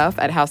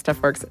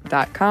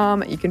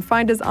momstuff@howstuffworks.com. You can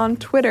find us on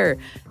Twitter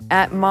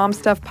at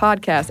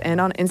momstuffpodcast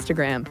and on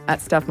Instagram at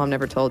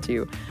stuffmomnevertold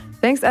you.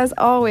 Thanks as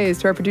always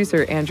to our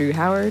producer, Andrew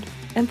Howard,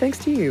 and thanks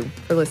to you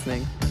for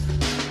listening.